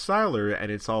created by Sylar,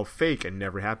 and it's all fake and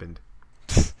never happened.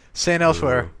 Saying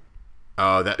elsewhere.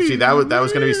 Oh, that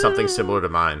was going to be something similar to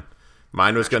mine.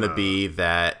 Mine was going to be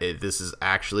that this is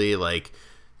actually like,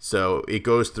 so it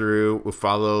goes through, we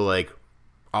follow like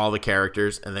all the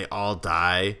characters, and they all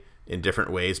die in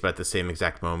different ways, but at the same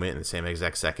exact moment, in the same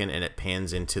exact second, and it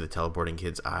pans into the teleporting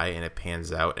kid's eye, and it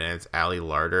pans out, and it's Allie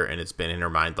Larder, and it's been in her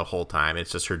mind the whole time.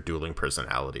 It's just her dueling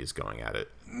personalities going at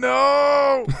it.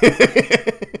 No!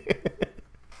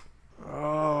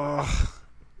 Oh.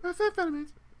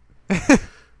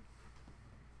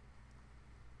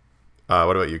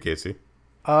 What about you, Casey?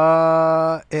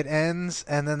 It ends,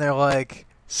 and then they're like,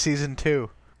 season 2.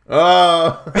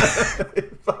 Oh!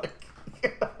 Fuck.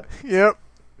 Yep.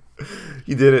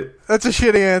 You did it. That's a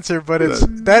shitty answer, but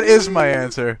that is my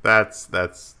answer. That's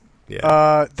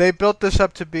yeah. They built this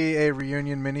up to be a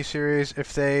reunion miniseries.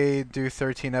 If they do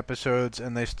 13 episodes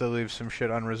and they still leave some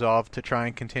shit unresolved to try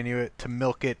and continue it, to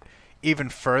milk it even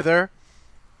further,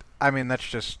 I mean, that's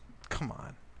just, come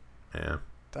on. Yeah.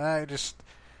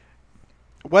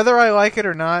 Whether I like it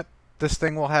or not, this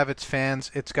thing will have its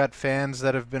fans. It's got fans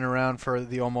that have been around for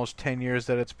the almost 10 years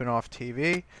that it's been off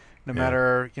TV. No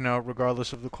matter,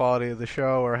 regardless of the quality of the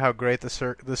show or how great the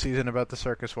season about the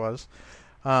circus was.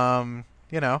 Nothing,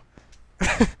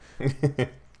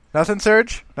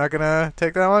 Serge? Not going to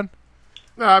take that one?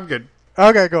 No, I'm good.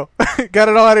 Okay, cool. Got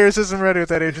it all out of your system ready with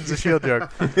that Agents of S.H.I.E.L.D.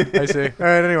 joke. I see. All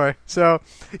right, anyway. So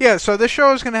this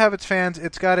show is going to have its fans.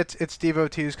 It's got its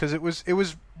devotees, because it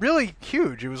was really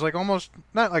huge. It was like almost,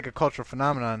 not like a cultural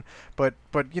phenomenon, but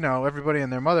everybody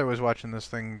and their mother was watching this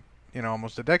thing,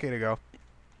 almost a decade ago.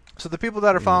 So the people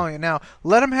that are following it now,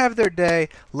 let them have their day.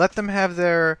 Let them have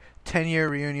their 10-year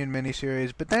reunion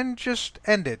miniseries, but then just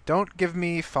end it. Don't give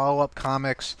me follow-up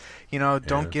comics.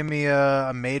 Don't give me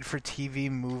a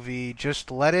made-for-TV movie. Just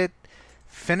let it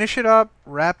finish it up,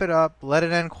 wrap it up, let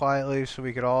it end quietly, so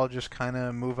we could all just kind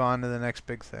of move on to the next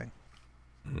big thing.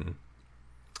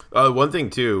 Mm-hmm. One thing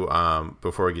too,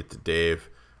 before we get to Dave,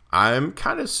 I'm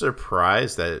kind of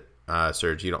surprised that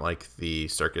Serge, you don't like the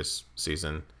circus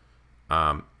season.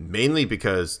 Mainly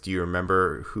because, do you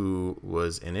remember who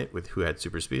was in it who had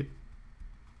super speed?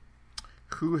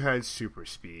 Who had super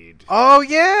speed? Oh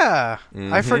yeah,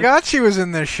 I forgot she was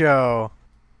in this show.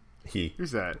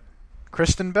 Who's that?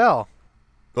 Kristen Bell.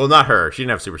 Well, not her. She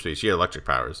didn't have super speed. She had electric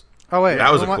powers. Oh wait,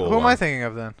 that was a cool who am I one. thinking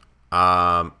of then?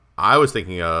 I was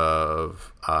thinking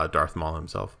of Darth Maul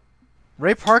himself.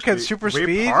 Ray Park had super Ray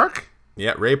speed. Park?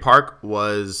 Yeah, Ray Park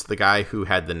was the guy who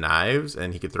had the knives,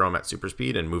 and he could throw them at super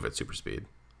speed and move at super speed.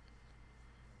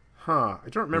 Huh. I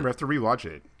don't remember. I have to rewatch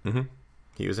it. Mm-hmm.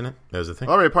 He was in it. That was the thing.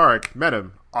 Oh, Ray Park. Met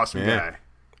him. Awesome guy.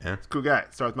 Yeah. It's a cool guy.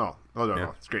 Starts Maul. Oh, no,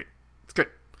 no. It's great. It's good.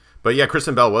 But yeah,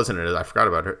 Kristen Bell was in it. I forgot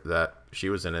about her. That she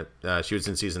was in it. She was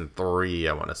in season 3,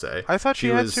 I want to say. I thought she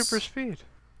had super speed.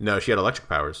 No, she had electric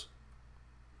powers.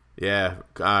 Yeah,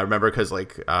 I remember because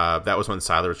that was when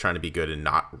Siler was trying to be good and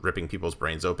not ripping people's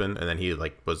brains open, and then he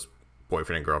was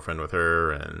boyfriend and girlfriend with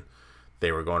her, and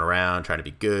they were going around trying to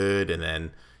be good, and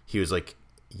then he was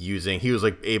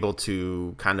able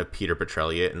to kind of Peter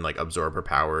Petrelli it and absorb her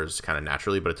powers kind of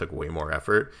naturally, but it took way more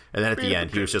effort. And then at the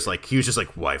end, he was just like,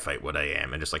 why fight what I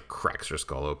am, and just cracks her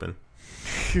skull open,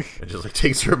 and just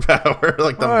takes her power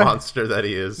the monster that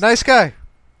he is. Nice guy.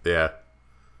 Yeah.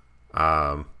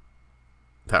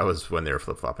 That was when they were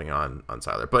flip-flopping on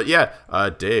Siler. But yeah,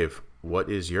 Dave, what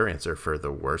is your answer for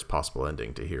the worst possible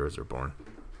ending to Heroes Reborn?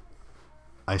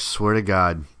 I swear to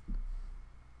God,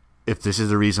 if this is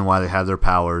the reason why they have their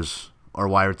powers or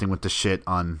why everything went to shit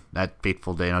on that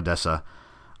fateful day in Odessa,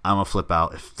 I'm going to flip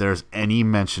out. If there's any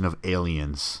mention of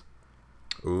aliens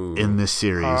in this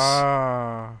series,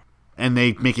 and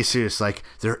they make it serious,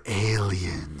 they're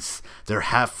aliens. They're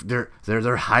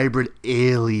hybrid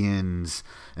aliens.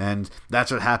 And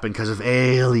that's what happened because of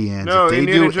aliens. No, if they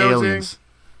Indiana do Jonesing. aliens.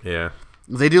 Yeah.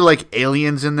 They do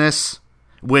aliens in this,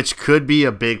 which could be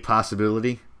a big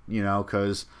possibility,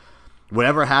 because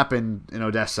whatever happened in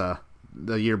Odessa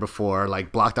the year before,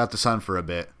 blocked out the sun for a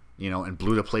bit, and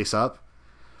blew the place up.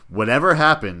 Whatever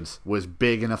happened was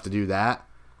big enough to do that.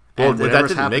 Well, and that whatever's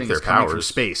didn't happening make their is coming from powers.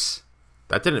 space.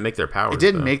 That didn't make their powers. It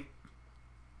didn't make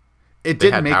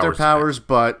their powers,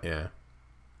 but yeah.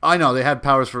 I know they had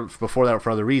powers before that for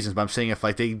other reasons, but I'm saying if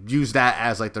they use that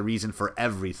as the reason for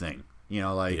everything,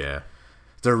 yeah.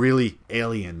 They're really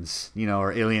aliens,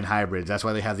 or alien hybrids. That's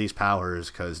why they have these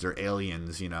powers, because they're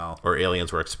aliens, Or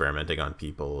aliens were experimenting on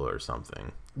people or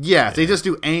something. Yeah, if they just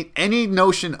do any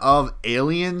notion of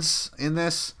aliens in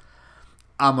this,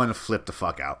 I'm gonna flip the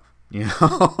fuck out. Yeah.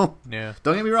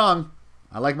 Don't get me wrong,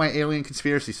 I like my alien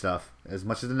conspiracy stuff as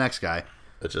much as the next guy.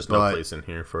 There's just no place in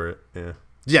here for it. Yeah.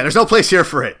 Yeah, there's no place here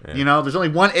for it. Yeah. There's only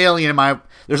one alien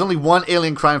there's only one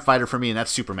alien crime fighter for me, and that's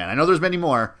Superman. I know there's many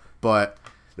more, but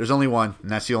there's only one,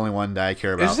 and that's the only one that I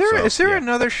care about. Is there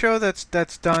another show that's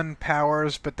done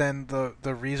powers, but then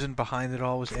the reason behind it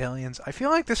all was aliens? I feel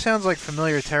like this sounds like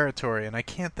familiar territory, and I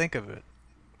can't think of it.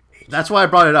 That's why I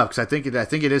brought it up, because I think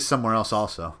it is somewhere else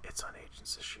also. It's on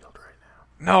Agents of S.H.I.E.L.D. right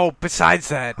now. No, besides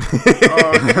that.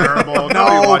 Oh, terrible.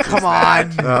 No, come on.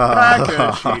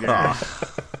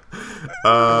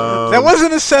 That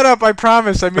wasn't a setup, I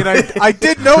promise. I mean, I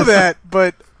did know that,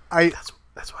 but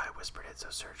That's why I whispered it so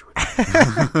Serge would.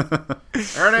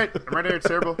 Earn it. I'm right here. It's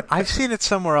terrible. I've seen it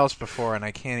somewhere else before, and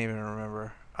I can't even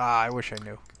remember. I wish I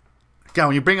knew. God,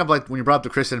 when you brought up the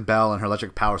Kristen Bell and her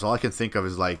electric powers, all I can think of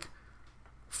is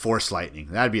force lightning.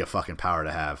 That'd be a fucking power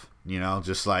to have.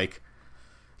 Just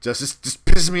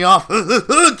pisses me off.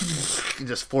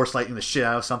 Just force lightning the shit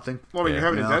out of something. Well, you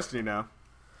have it in Destiny now.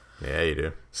 Yeah, you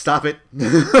do. Stop it.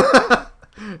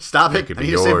 Stop it. It could I be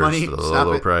need to save yours money. for the Stop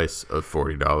low it. price of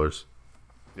 $40.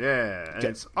 Yeah, and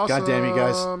it's awesome. God damn you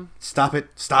guys. Stop it.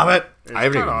 Stop it. I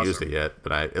haven't even kinda used it yet,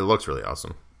 but it looks really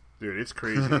awesome. Dude, it's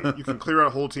crazy. You can clear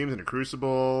out whole teams in a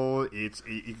Crucible. You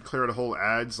can clear out whole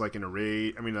ads in a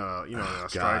raid. I mean, a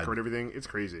strike or everything. It's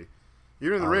crazy.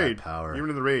 Even in the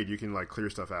raid, you can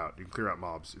clear stuff out. You can clear out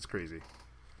mobs. It's crazy.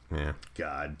 Yeah.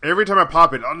 God. Every time I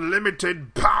pop it,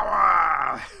 unlimited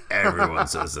power. Everyone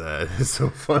says that. It's so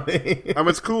funny.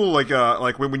 It's cool.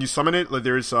 When you summon it,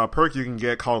 there's a perk you can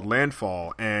get called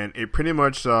Landfall, and it pretty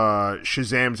much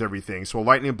Shazams everything. So a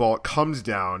lightning bolt comes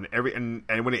down, and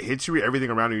when it hits you, everything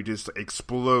around you just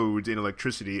explodes in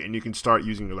electricity, and you can start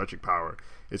using electric power.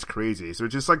 It's crazy. So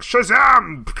it's just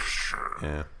Shazam.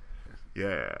 Yeah.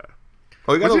 Yeah.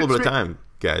 Oh, we got a little bit of time,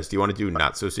 guys. Do you want to do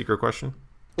not so secret question?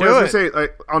 Well, I was going to say,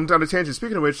 on a tangent,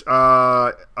 speaking of which,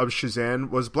 of Shazam,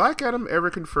 was Black Adam ever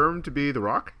confirmed to be The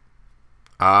Rock?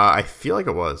 I feel like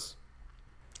it was.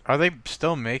 Are they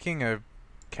still making a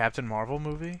Captain Marvel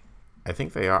movie? I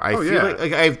think they are. I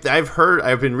feel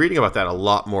I've been reading about that a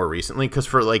lot more recently, because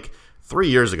for 3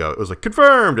 years ago, it was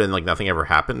confirmed, and nothing ever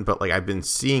happened, but I've been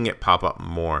seeing it pop up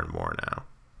more and more now.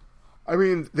 I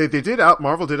mean,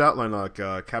 Marvel did outline like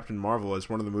Captain Marvel as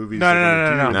one of the movies.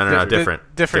 No, different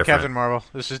Captain Marvel.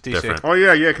 This is DC. Different. Oh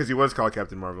yeah, because he was called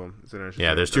Captain Marvel.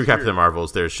 Yeah, there's two Captain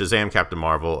Marvels. There's Shazam Captain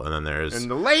Marvel, and then there's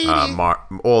the lady.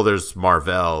 There's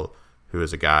Marvel, who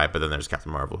is a guy, but then there's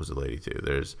Captain Marvel, who's a lady too.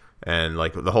 And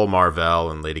like the whole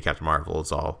Marvel and Lady Captain Marvel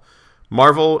is all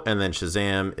Marvel, and then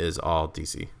Shazam is all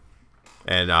DC,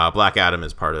 and Black Adam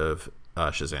is part of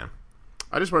Shazam.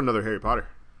 I just want another Harry Potter.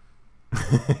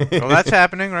 Well, that's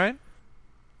happening, right?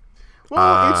 Well,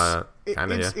 I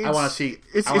want to see.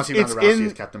 I want to see Ronda Rousey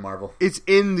as Captain Marvel. It's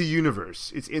in the universe.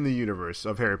 It's in the universe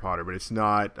of Harry Potter, but it's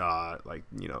not like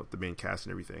the main cast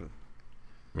and everything.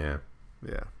 Yeah.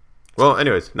 Yeah. Well,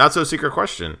 anyways, not so secret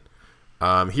question.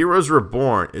 Heroes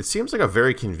Reborn. It seems like a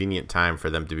very convenient time for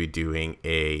them to be doing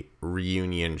a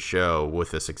reunion show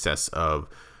with the success of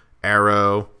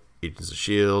Arrow, Agents of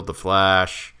S.H.I.E.L.D., The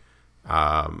Flash,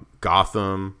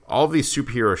 Gotham, all of these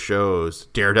superhero shows,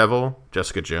 Daredevil,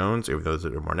 Jessica Jones, even though those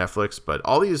are more Netflix, but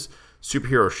all these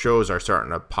superhero shows are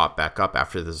starting to pop back up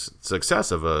after the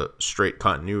success of a straight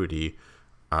continuity,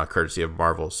 courtesy of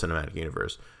Marvel's Cinematic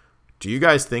Universe. Do you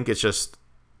guys think it's just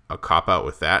a cop out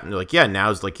with that? And they're like, yeah,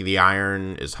 now's like the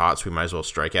iron is hot, so we might as well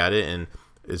strike at it. And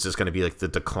it's just going to be like the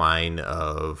decline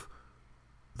of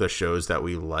the shows that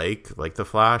we like The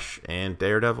Flash and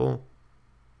Daredevil.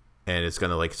 And it's going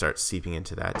to like start seeping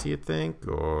into that, do you think?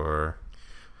 Or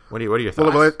what are your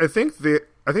thoughts? Well, I think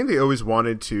they always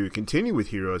wanted to continue with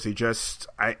Heroes. They just,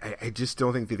 I just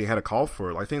don't think that they had a call for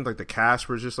it. I think like the cast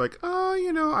was just like,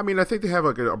 I mean, I think they have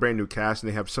like a brand new cast,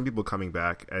 and they have some people coming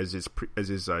back as is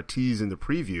teased in the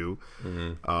preview.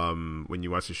 Mm-hmm. When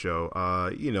you watch the show,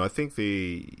 I think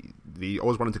they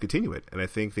always wanted to continue it, and I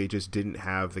think they just didn't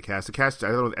have the cast. I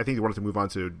think they wanted to move on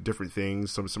to different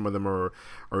things. Some of them are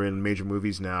in major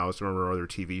movies now. Some of them are other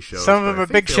TV shows. Some of them are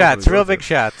big shots, real big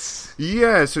shots.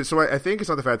 Yeah, so I think it's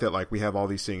not the fact that like we have all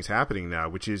these things happening now,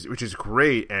 which is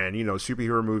great, and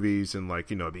superhero movies and like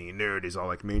being a nerd is all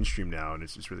like mainstream now, and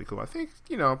it's just really cool. I think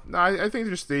I think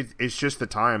it's just the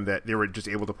time that they were just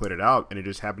able to put it out, and it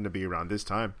just happened to be around this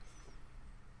time.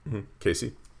 Mm-hmm.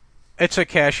 Casey? It's a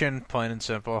cash-in, plain and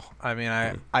simple. I mean,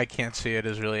 I can't see it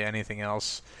as really anything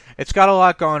else. It's got a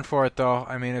lot going for it, though.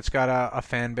 I mean, it's got a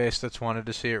fan base that's wanted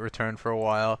to see it return for a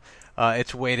while.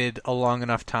 It's waited a long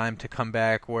enough time to come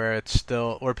back where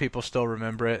people still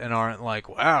remember it and aren't like,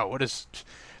 wow,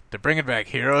 they're bringing back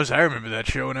Heroes? I remember that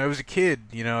show when I was a kid.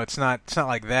 It's not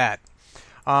like that.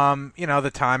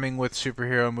 The timing with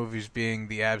superhero movies being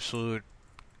the absolute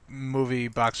movie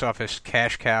box office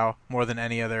cash cow more than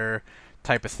any other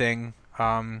type of thing.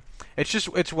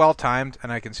 It's well timed,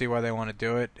 and I can see why they want to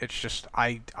do it. It's just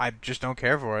I just don't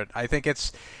care for it. I think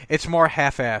it's more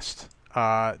half-assed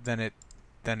than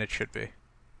it should be.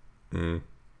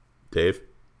 Dave?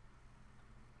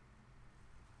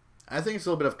 I think it's a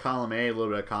little bit of column A, a little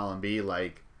bit of column B.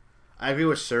 Like, I agree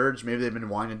with Serge. Maybe they've been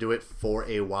wanting to do it for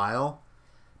a while,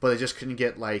 but they just couldn't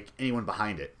get like anyone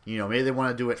behind it. Maybe they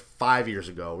want to do it 5 years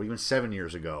ago or even 7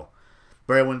 years ago.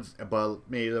 But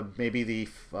maybe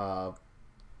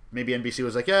NBC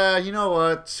was like, yeah, you know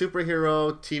what,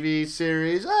 superhero TV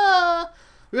series,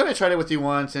 we already tried it with you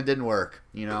once and it didn't work,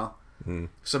 Mm-hmm.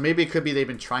 So maybe it could be they've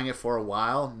been trying it for a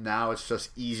while. Now it's just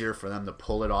easier for them to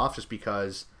pull it off just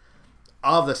because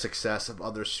of the success of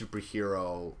other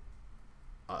superhero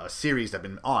series that have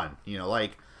been on,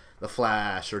 like The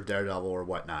Flash or Daredevil or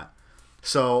whatnot.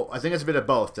 So I think it's a bit of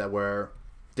both, that where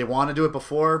they want to do it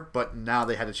before, but now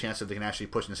they had a chance that they can actually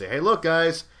push and say, hey, look,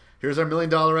 guys, here's our $1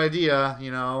 million idea.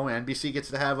 NBC gets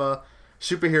to have a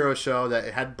superhero show that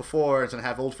it had before. It's going to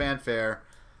have old fanfare.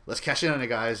 Let's cash in on it,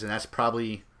 guys. And that's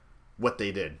probably what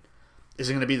they did. Is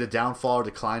it going to be the downfall or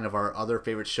decline of our other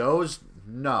favorite shows?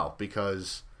 No,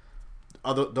 because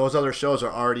those other shows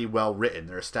are already well written.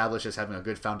 They're established as having a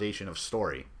good foundation of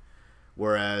story.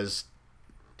 Whereas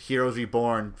Heroes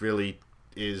Reborn really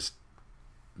is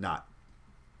not.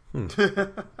 I'm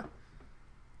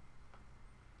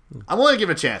willing to give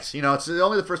it a chance. It's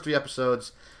only the first 3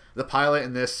 episodes. The pilot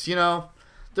and this,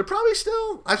 they're probably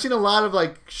still... I've seen a lot of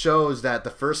like shows that the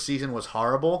first season was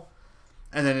horrible,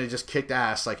 and then it just kicked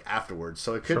ass like afterwards.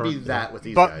 So it could be that with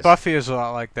these guys. Buffy is a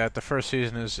lot like that. The first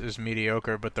season is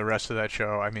mediocre, but the rest of that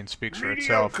show, speaks for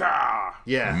itself.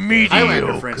 Yeah. Mediocre.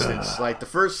 Highlander, for instance. Like, the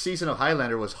first season of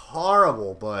Highlander was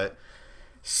horrible, but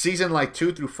season like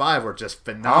 2 through 5 were just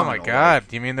phenomenal. Oh my god!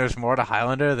 Do you mean there's more to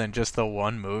Highlander than just the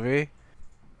one movie?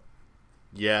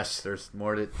 Yes, there's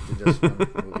more to just one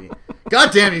movie.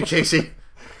 God damn you, Casey!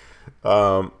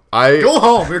 Go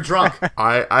home. You're drunk.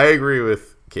 I agree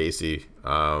with Casey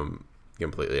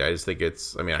completely. I just think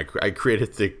it's. I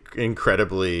created the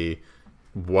incredibly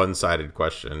one-sided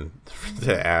question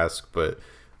to ask, but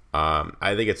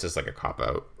I think it's just like a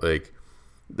cop-out. Like,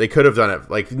 they could have done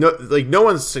it. No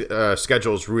one's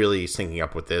schedule is really syncing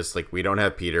up with this. Like, we don't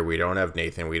have Peter, we don't have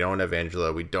Nathan, we don't have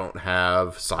Angela, we don't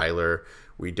have Sylar,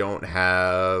 we don't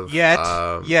have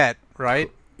yet,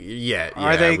 right? Yet.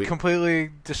 Are they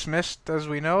completely dismissed as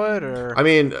we know it, or? I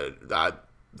mean,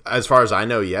 as far as I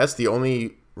know, yes. The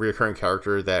only recurring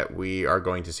character that we are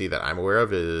going to see that I'm aware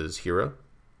of is Hero,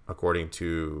 according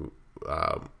to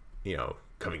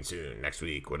coming soon next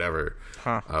week, whatever.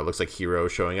 Looks like Hero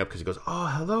showing up because he goes, "Oh,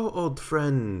 hello, old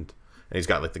friend," and he's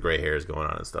got like the gray hairs going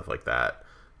on and stuff like that.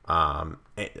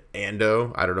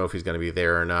 Ando, I don't know if he's going to be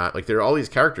there or not. Like, there are all these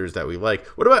characters that we like.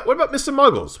 What about Mr.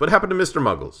 Muggles? What happened to Mr.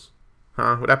 Muggles?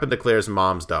 Huh? What happened to Claire's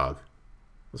mom's dog?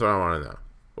 That's what I want to know.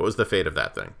 What was the fate of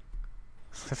that thing?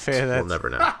 We'll never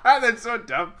know. That's so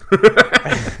dumb.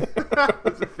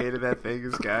 What's the fate of that thing,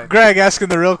 this guy? Greg asking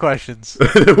the real questions.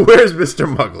 Where's Mr.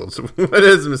 Muggles? What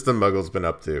has Mr. Muggles been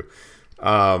up to?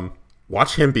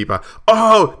 Watch him be.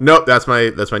 Oh no, that's my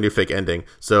new fake ending.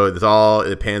 So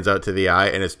it pans out to the eye,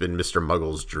 and it's been Mr.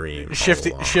 Muggles' dream.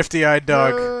 Shifty-eyed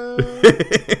dog.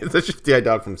 It's a shifty-eyed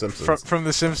dog from Simpsons. From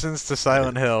The Simpsons to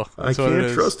Silent Hill. That's I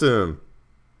can't trust him.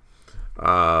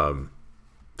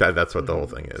 That's what the whole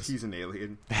thing is. He's an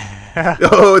alien.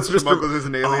 Oh, it's Mr. Muggles is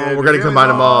an alien. Oh, we're gonna combine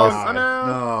them all.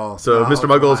 No. So Mr.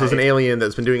 Muggles is an alien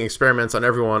that's been doing experiments on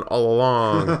everyone all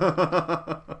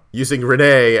along, using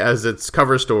Renee as its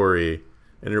cover story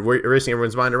and erasing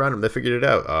everyone's mind around him. They figured it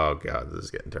out. Oh god, this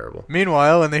is getting terrible.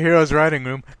 Meanwhile, in the hero's writing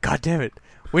room, god damn it,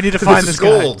 we need to find this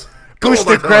gold. guy.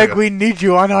 Booster Greg, we need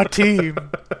you on our team.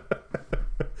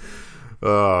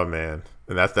 Oh man.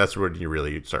 And that's where you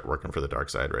really start working for the dark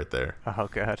side right there. Oh,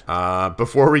 God.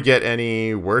 Before we get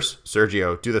any worse,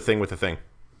 Sergio, do the thing with the thing.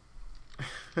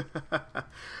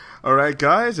 All right,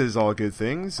 guys, as all good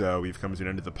things, we've come to an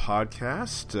end of the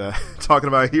podcast, talking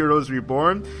about Heroes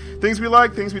Reborn, things we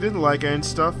like, things we didn't like, and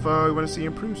stuff we want to see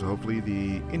improve. So hopefully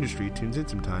the industry tunes in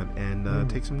some time and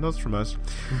takes some notes from us.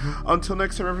 Mm-hmm. Until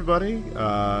next time, everybody,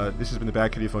 this has been the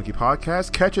Bad Cody Funky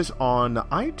Podcast. Catch us on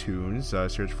iTunes.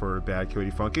 Search for Bad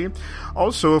Cody Funky.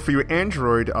 Also, for you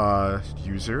Android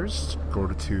users, go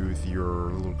to your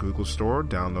little Google store,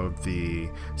 download the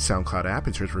SoundCloud app,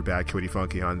 and search for Bad Cody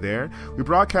Funky on there. We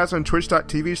broadcast on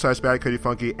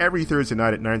twitch.tv/badcodyfunky every Thursday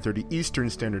night at 9:30 Eastern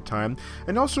Standard Time,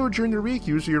 and also during the week,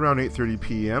 usually around 8:30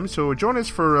 p.m. So join us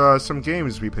for some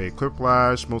games. We play Clip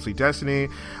Blast, mostly Destiny.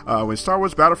 When Star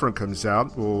Wars Battlefront comes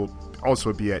out, we'll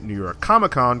also be at New York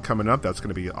Comic-Con coming up. That's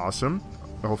going to be awesome.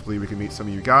 Hopefully we can meet some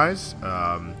of you guys.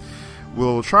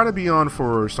 We'll try to be on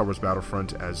for Star Wars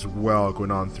Battlefront as well,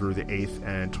 going on through the 8th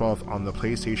and 12th on the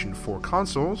PlayStation 4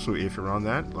 console. So if you're on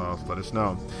that, let us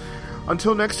know.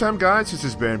 Until next time, guys, this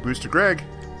has been Booster Greg.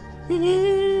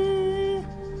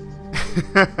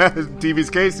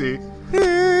 TV's Casey.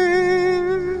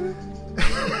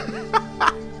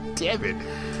 Damn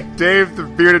it. Dave the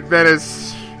Bearded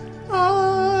Menace.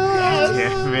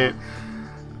 Damn it.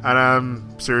 And I'm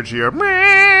Sergio.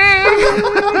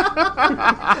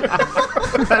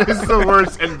 That is the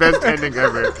worst and best ending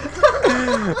ever.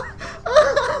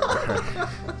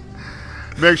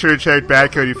 Make sure to check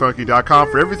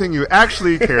badcodyfunky.com for everything you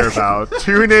actually care about.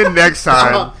 Tune in next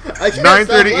time,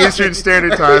 9:30 Eastern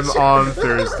Standard Time on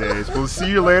Thursdays. We'll see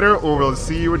you later, or we'll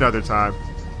see you another time.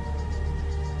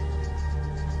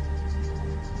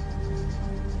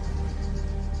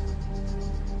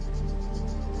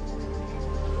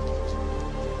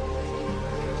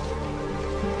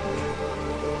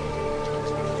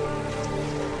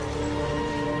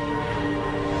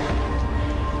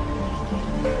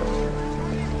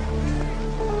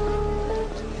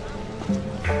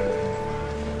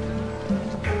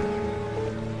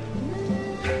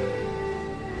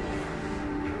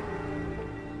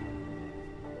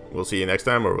 We'll see you next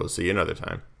time, or we'll see you another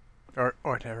time. Or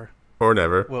never. Or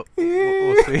never. We'll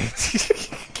see.